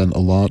week has been a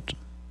lot...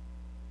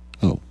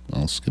 Oh,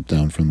 I'll skip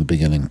down from the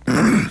beginning.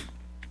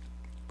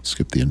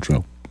 Skip the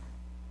intro.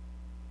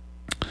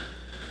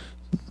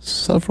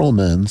 Several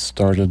men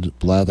started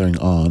blathering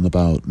on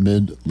about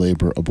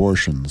mid-labor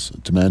abortions,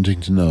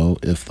 demanding to know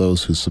if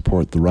those who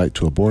support the right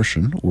to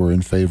abortion were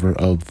in favor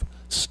of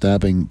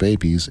stabbing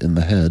babies in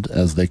the head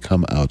as they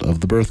come out of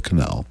the birth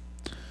canal.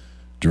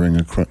 During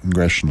a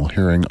congressional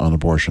hearing on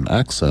abortion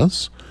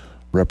access,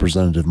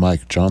 Representative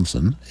Mike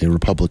Johnson, a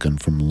Republican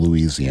from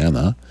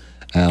Louisiana,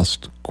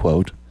 asked,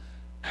 quote,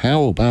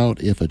 "How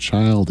about if a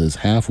child is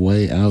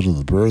halfway out of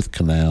the birth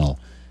canal?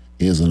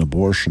 Is an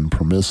abortion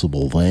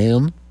permissible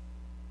then?"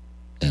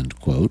 End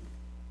quote.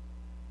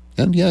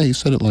 And yeah, he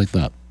said it like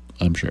that,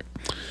 I'm sure.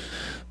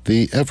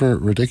 The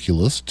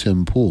ever-ridiculous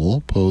Tim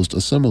Pool posed a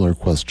similar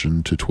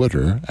question to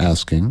Twitter,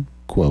 asking,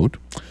 quote,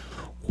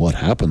 "What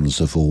happens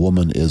if a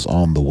woman is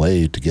on the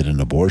way to get an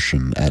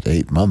abortion at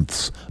 8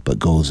 months, but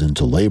goes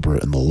into labor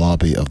in the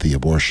lobby of the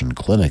abortion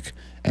clinic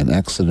and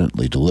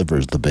accidentally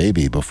delivers the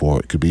baby before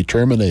it could be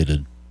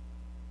terminated?"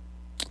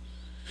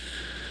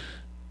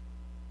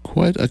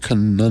 Quite a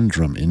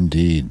conundrum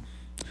indeed.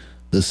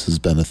 This has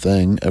been a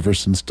thing ever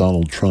since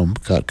Donald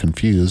Trump got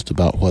confused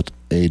about what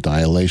a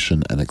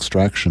dilation and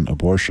extraction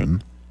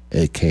abortion,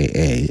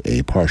 aka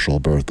a partial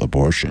birth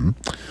abortion,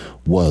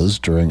 was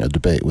during a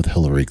debate with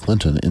Hillary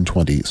Clinton in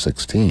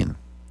 2016.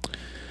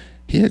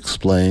 He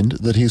explained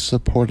that he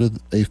supported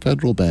a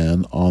federal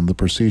ban on the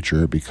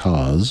procedure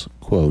because,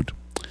 quote,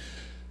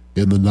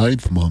 "In the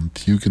 9th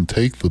month, you can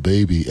take the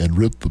baby and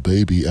rip the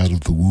baby out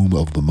of the womb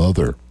of the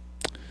mother."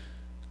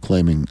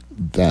 claiming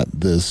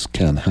that this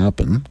can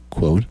happen,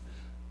 quote,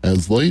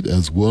 as late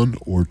as 1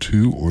 or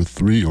 2 or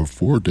 3 or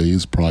 4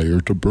 days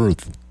prior to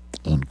birth,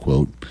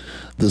 unquote.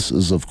 This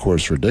is, of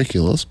course,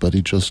 ridiculous, but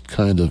he just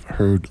kind of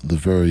heard the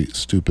very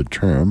stupid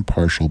term,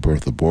 partial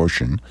birth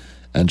abortion,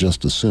 and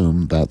just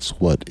assumed that's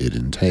what it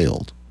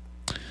entailed.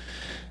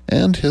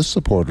 And his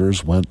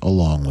supporters went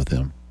along with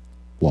him.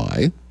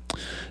 Why?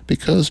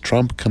 Because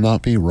Trump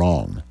cannot be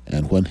wrong,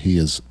 and when he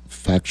is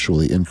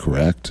factually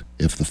incorrect,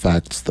 if the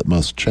facts that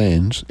must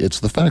change, it's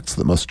the facts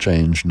that must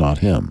change, not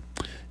him.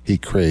 He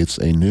creates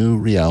a new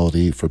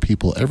reality for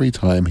people every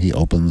time he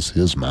opens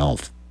his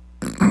mouth.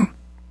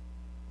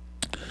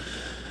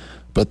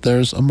 But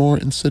there's a more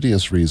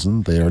insidious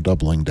reason they are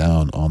doubling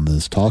down on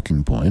this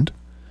talking point.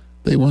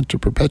 They want to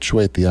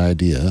perpetuate the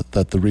idea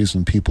that the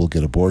reason people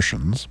get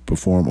abortions,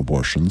 perform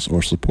abortions,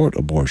 or support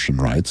abortion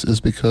rights is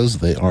because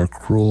they are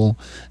cruel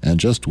and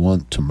just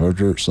want to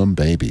murder some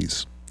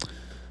babies.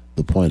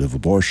 The point of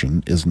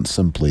abortion isn't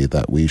simply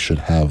that we should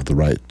have the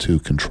right to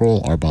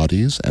control our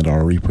bodies and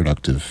our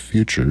reproductive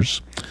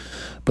futures,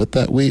 but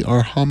that we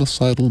are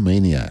homicidal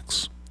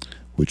maniacs,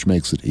 which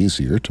makes it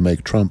easier to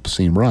make Trump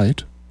seem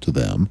right, to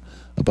them,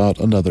 about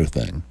another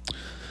thing.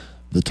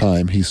 The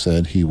time he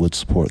said he would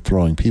support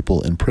throwing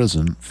people in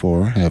prison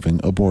for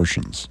having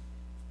abortions.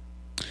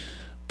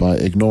 By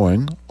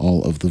ignoring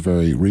all of the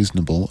very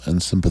reasonable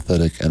and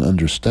sympathetic and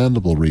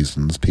understandable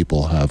reasons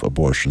people have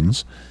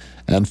abortions,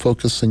 and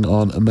focusing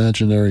on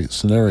imaginary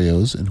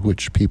scenarios in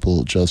which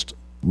people just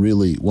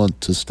really want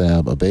to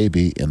stab a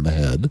baby in the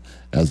head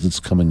as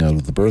it's coming out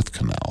of the birth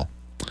canal,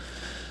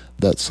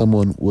 that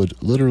someone would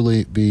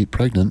literally be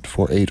pregnant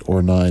for 8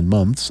 or 9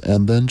 months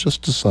and then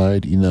just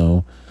decide,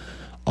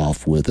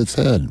 off with its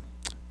head.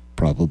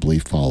 Probably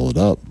followed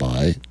up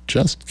by,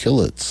 just kill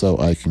it so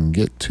I can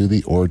get to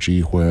the orgy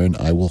wherein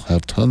I will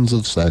have tons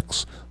of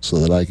sex so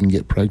that I can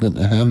get pregnant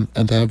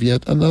and have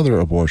yet another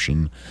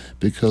abortion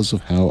because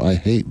of how I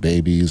hate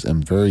babies,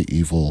 am very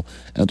evil,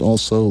 and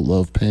also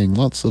love paying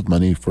lots of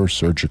money for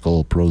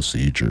surgical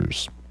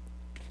procedures.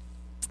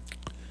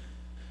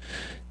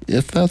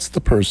 If that's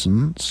the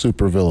person,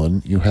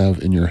 supervillain, you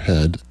have in your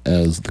head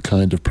as the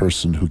kind of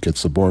person who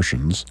gets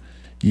abortions,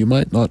 you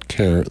might not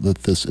care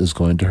that this is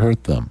going to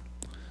hurt them.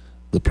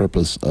 The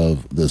purpose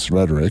of this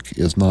rhetoric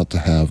is not to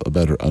have a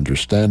better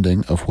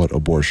understanding of what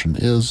abortion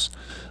is,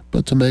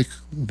 but to make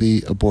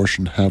the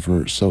abortion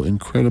haver so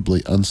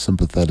incredibly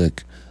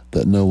unsympathetic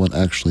that no one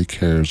actually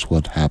cares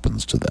what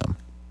happens to them.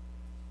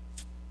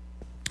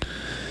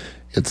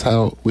 It's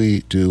how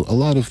we do a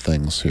lot of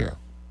things here.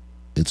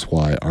 It's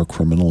why our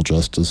criminal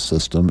justice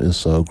system is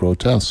so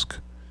grotesque.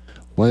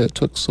 Why it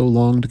took so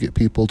long to get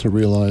people to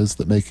realize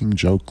that making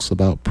jokes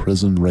about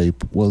prison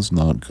rape was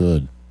not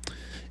good.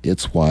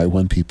 It's why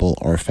when people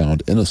are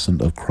found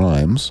innocent of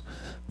crimes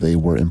they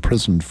were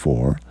imprisoned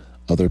for,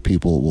 other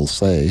people will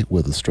say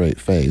with a straight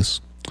face,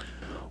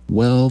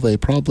 well, they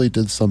probably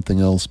did something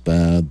else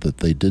bad that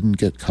they didn't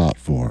get caught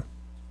for.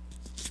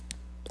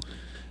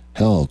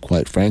 Hell,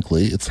 quite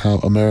frankly, it's how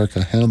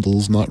America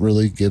handles not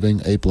really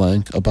giving a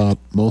blank about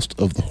most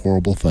of the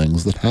horrible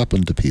things that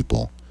happen to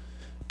people.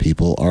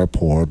 People are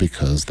poor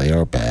because they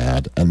are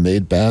bad and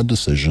made bad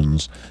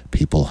decisions.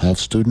 People have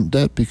student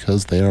debt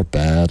because they are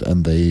bad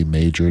and they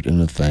majored in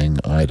a thing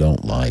I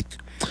don't like.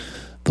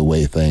 The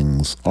way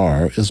things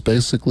are is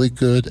basically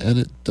good and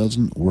it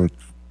doesn't work.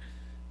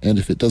 And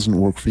if it doesn't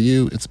work for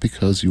you, it's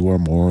because you are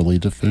morally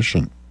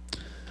deficient.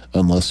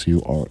 Unless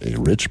you are a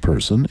rich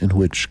person, in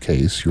which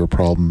case your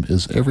problem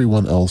is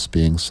everyone else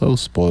being so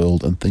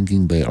spoiled and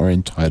thinking they are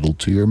entitled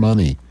to your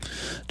money,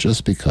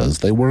 just because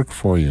they work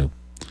for you.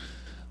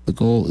 The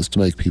goal is to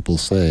make people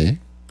say,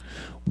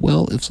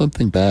 well, if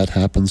something bad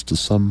happens to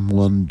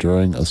someone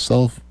during a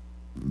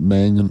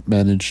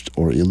self-managed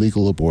or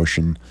illegal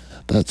abortion,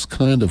 that's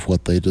kind of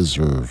what they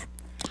deserve.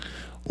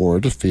 Or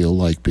to feel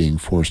like being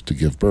forced to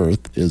give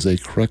birth is a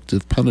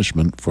corrective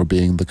punishment for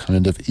being the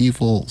kind of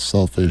evil,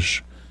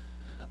 selfish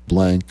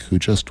blank who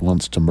just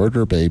wants to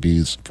murder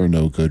babies for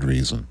no good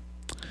reason.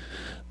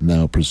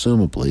 Now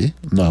personally,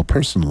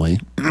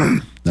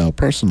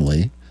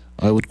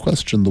 I would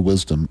question the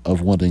wisdom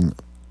of wanting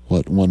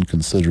what one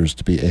considers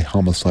to be a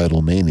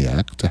homicidal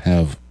maniac to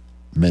have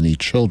many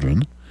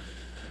children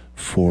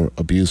for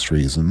abuse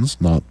reasons,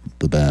 not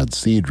the bad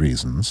seed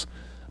reasons,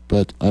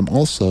 but I'm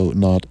also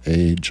not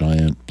a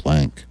giant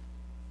blank.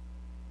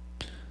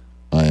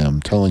 I am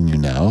telling you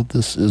now,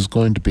 this is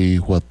going to be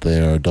what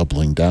they are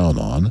doubling down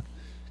on.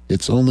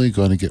 It's only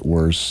going to get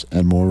worse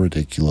and more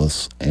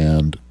ridiculous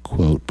and,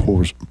 quote,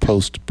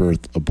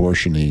 post-birth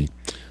abortion-y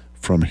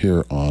from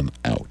here on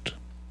out.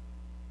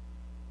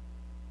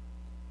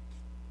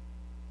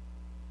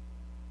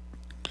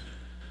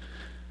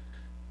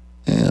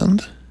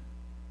 And,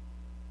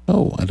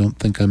 I don't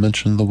think I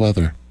mentioned the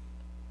weather.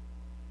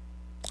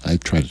 I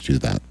try to do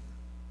that.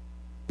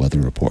 Weather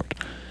report.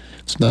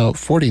 It's now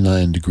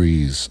 49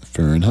 degrees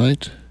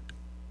Fahrenheit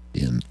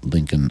in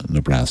Lincoln,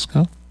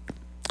 Nebraska.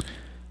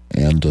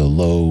 And a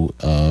low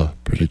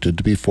predicted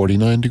to be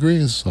 49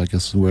 degrees. I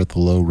guess we're at the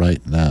low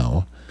right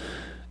now.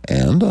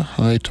 And a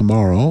high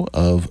tomorrow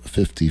of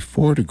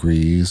 54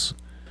 degrees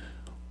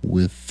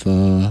with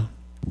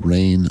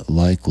rain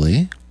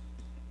likely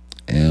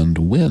and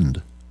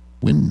wind.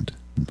 Wind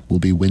will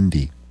be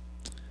windy.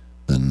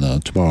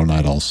 Then tomorrow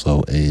night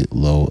also a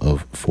low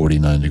of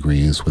 49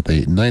 degrees with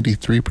a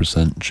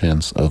 93%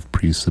 chance of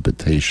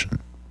precipitation.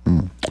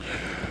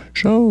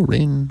 So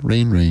rain,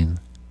 rain, rain.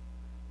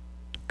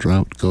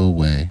 Drought go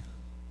away.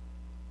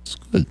 It's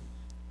good.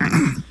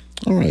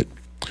 All right.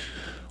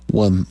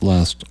 One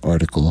last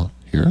article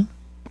here.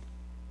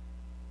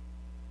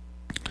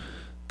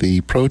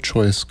 The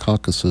pro-choice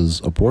caucus's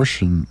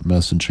abortion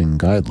messaging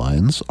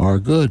guidelines are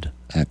good,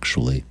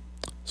 actually.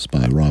 It's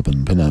by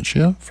Robin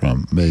Panaccia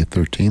from May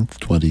 13th,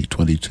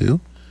 2022,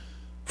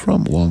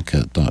 from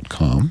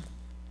Wonkette.com.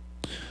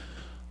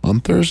 On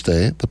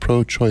Thursday, the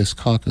pro-choice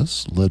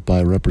caucus, led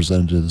by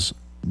Representatives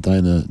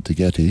Dinah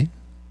DeGette,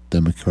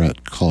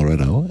 Democrat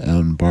Colorado,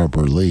 and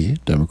Barbara Lee,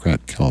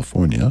 Democrat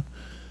California,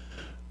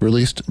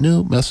 released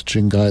new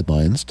messaging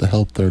guidelines to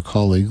help their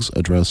colleagues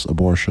address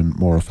abortion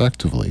more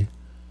effectively.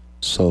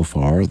 So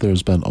far,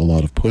 there's been a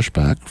lot of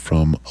pushback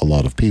from a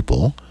lot of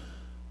people,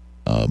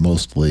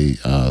 mostly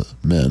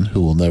men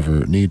who will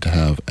never need to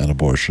have an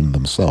abortion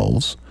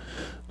themselves,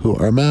 who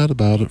are mad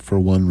about it for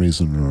one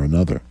reason or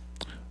another.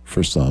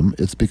 For some,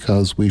 it's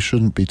because we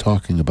shouldn't be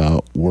talking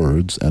about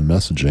words and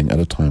messaging at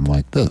a time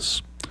like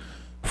this.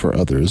 For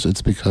others,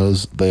 it's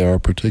because they are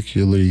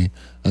particularly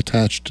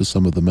attached to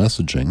some of the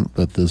messaging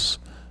that this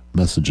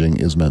messaging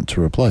is meant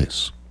to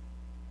replace.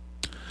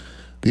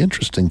 The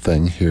interesting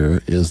thing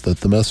here is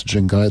that the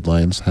messaging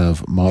guidelines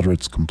have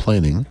moderates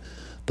complaining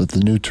that the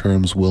new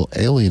terms will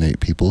alienate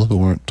people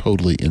who aren't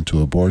totally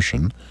into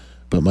abortion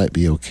but might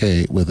be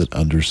okay with it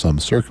under some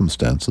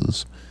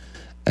circumstances,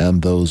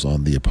 and those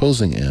on the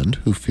opposing end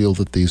who feel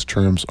that these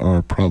terms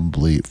are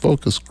probably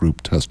focus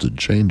group tested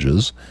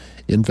changes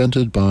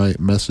invented by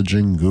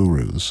messaging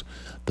gurus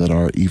that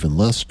are even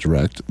less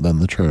direct than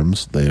the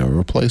terms they are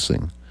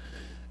replacing.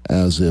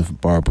 As if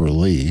Barbara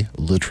Lee,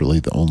 literally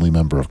the only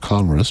member of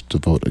Congress to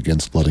vote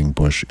against letting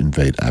Bush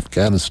invade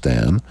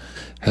Afghanistan,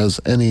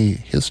 has any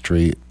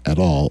history at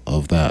all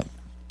of that.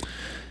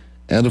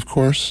 And of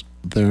course,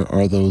 there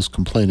are those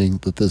complaining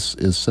that this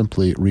is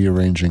simply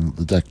rearranging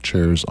the deck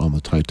chairs on the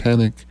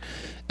Titanic,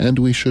 and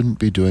we shouldn't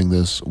be doing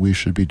this, we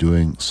should be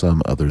doing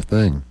some other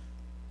thing.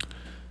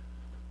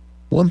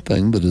 One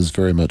thing that is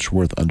very much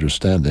worth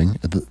understanding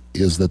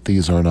is that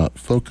these are not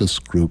focus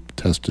group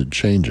tested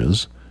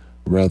changes.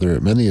 Rather,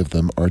 many of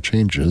them are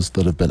changes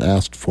that have been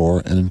asked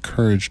for and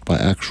encouraged by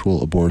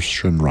actual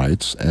abortion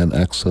rights and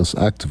access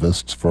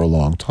activists for a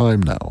long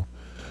time now,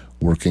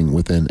 working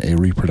within a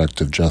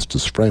reproductive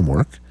justice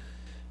framework,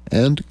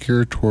 and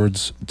geared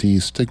towards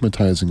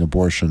destigmatizing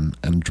abortion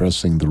and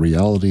addressing the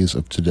realities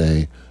of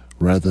today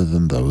rather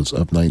than those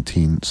of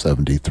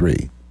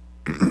 1973.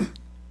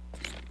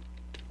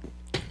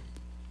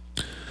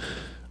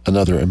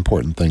 Another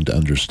important thing to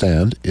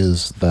understand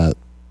is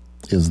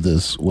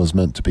this was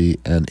meant to be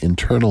an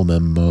internal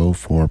memo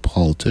for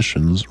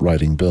politicians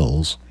writing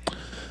bills,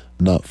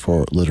 not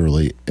for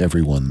literally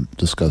everyone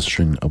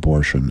discussing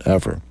abortion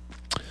ever.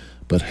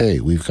 But hey,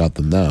 we've got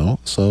them now,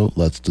 so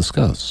let's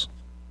discuss.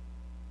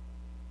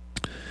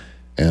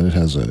 And it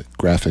has a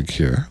graphic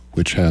here,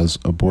 which has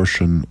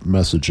abortion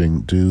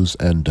messaging do's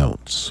and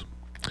don'ts.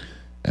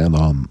 And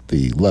on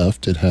the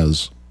left, it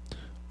has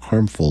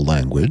harmful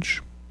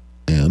language,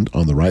 and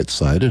on the right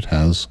side, it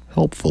has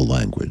helpful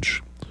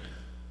language.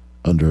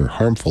 Under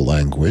harmful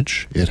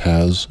language, it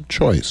has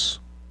choice.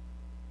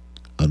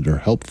 Under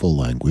helpful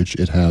language,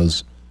 it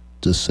has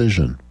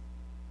decision.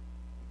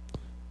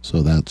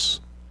 So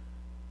that's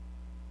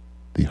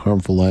the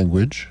harmful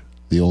language,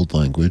 the old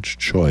language,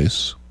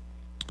 choice.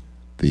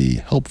 The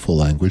helpful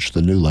language,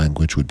 the new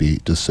language, would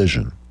be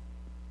decision.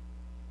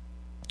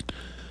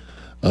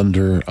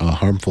 Under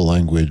harmful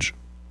language,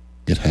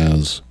 it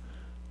has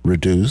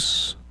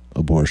reduce,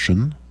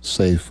 abortion,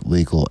 safe,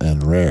 legal,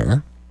 and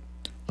rare.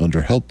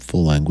 Under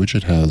helpful language,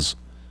 it has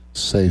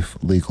safe,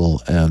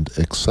 legal, and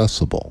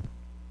accessible.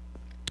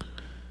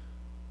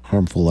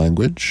 Harmful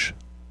language,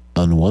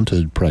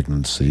 unwanted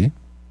pregnancy.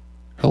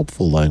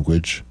 Helpful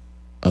language,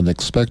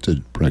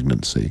 unexpected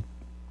pregnancy.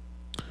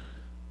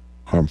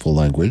 Harmful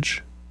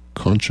language,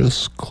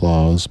 conscious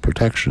clause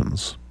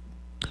protections.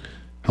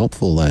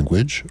 Helpful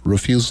language,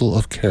 refusal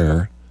of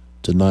care,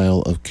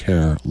 denial of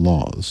care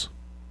laws.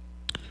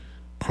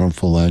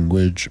 Harmful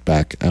language,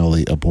 back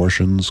alley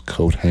abortions,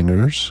 coat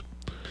hangers.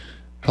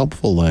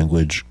 Helpful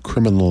language,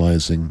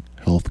 criminalizing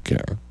health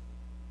care.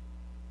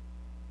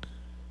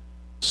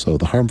 So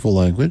the harmful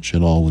language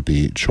in all would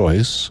be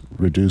choice,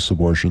 reduce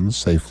abortions,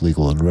 safe,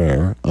 legal, and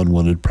rare,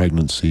 unwanted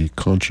pregnancy,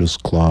 conscious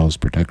clause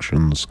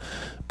protections,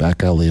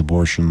 back alley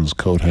abortions,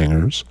 coat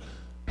hangers.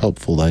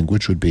 Helpful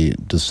language would be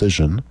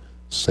decision,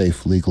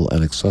 safe, legal,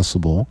 and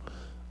accessible,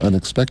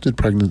 unexpected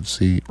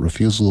pregnancy,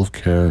 refusal of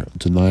care,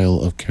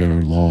 denial of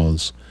care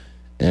laws,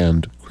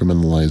 and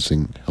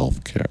criminalizing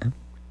health care.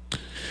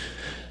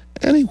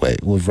 Anyway,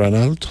 we've run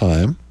out of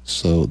time,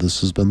 so this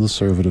has been the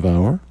Servative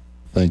Hour.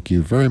 Thank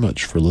you very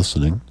much for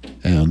listening.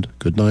 and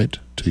good night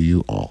to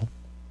you all.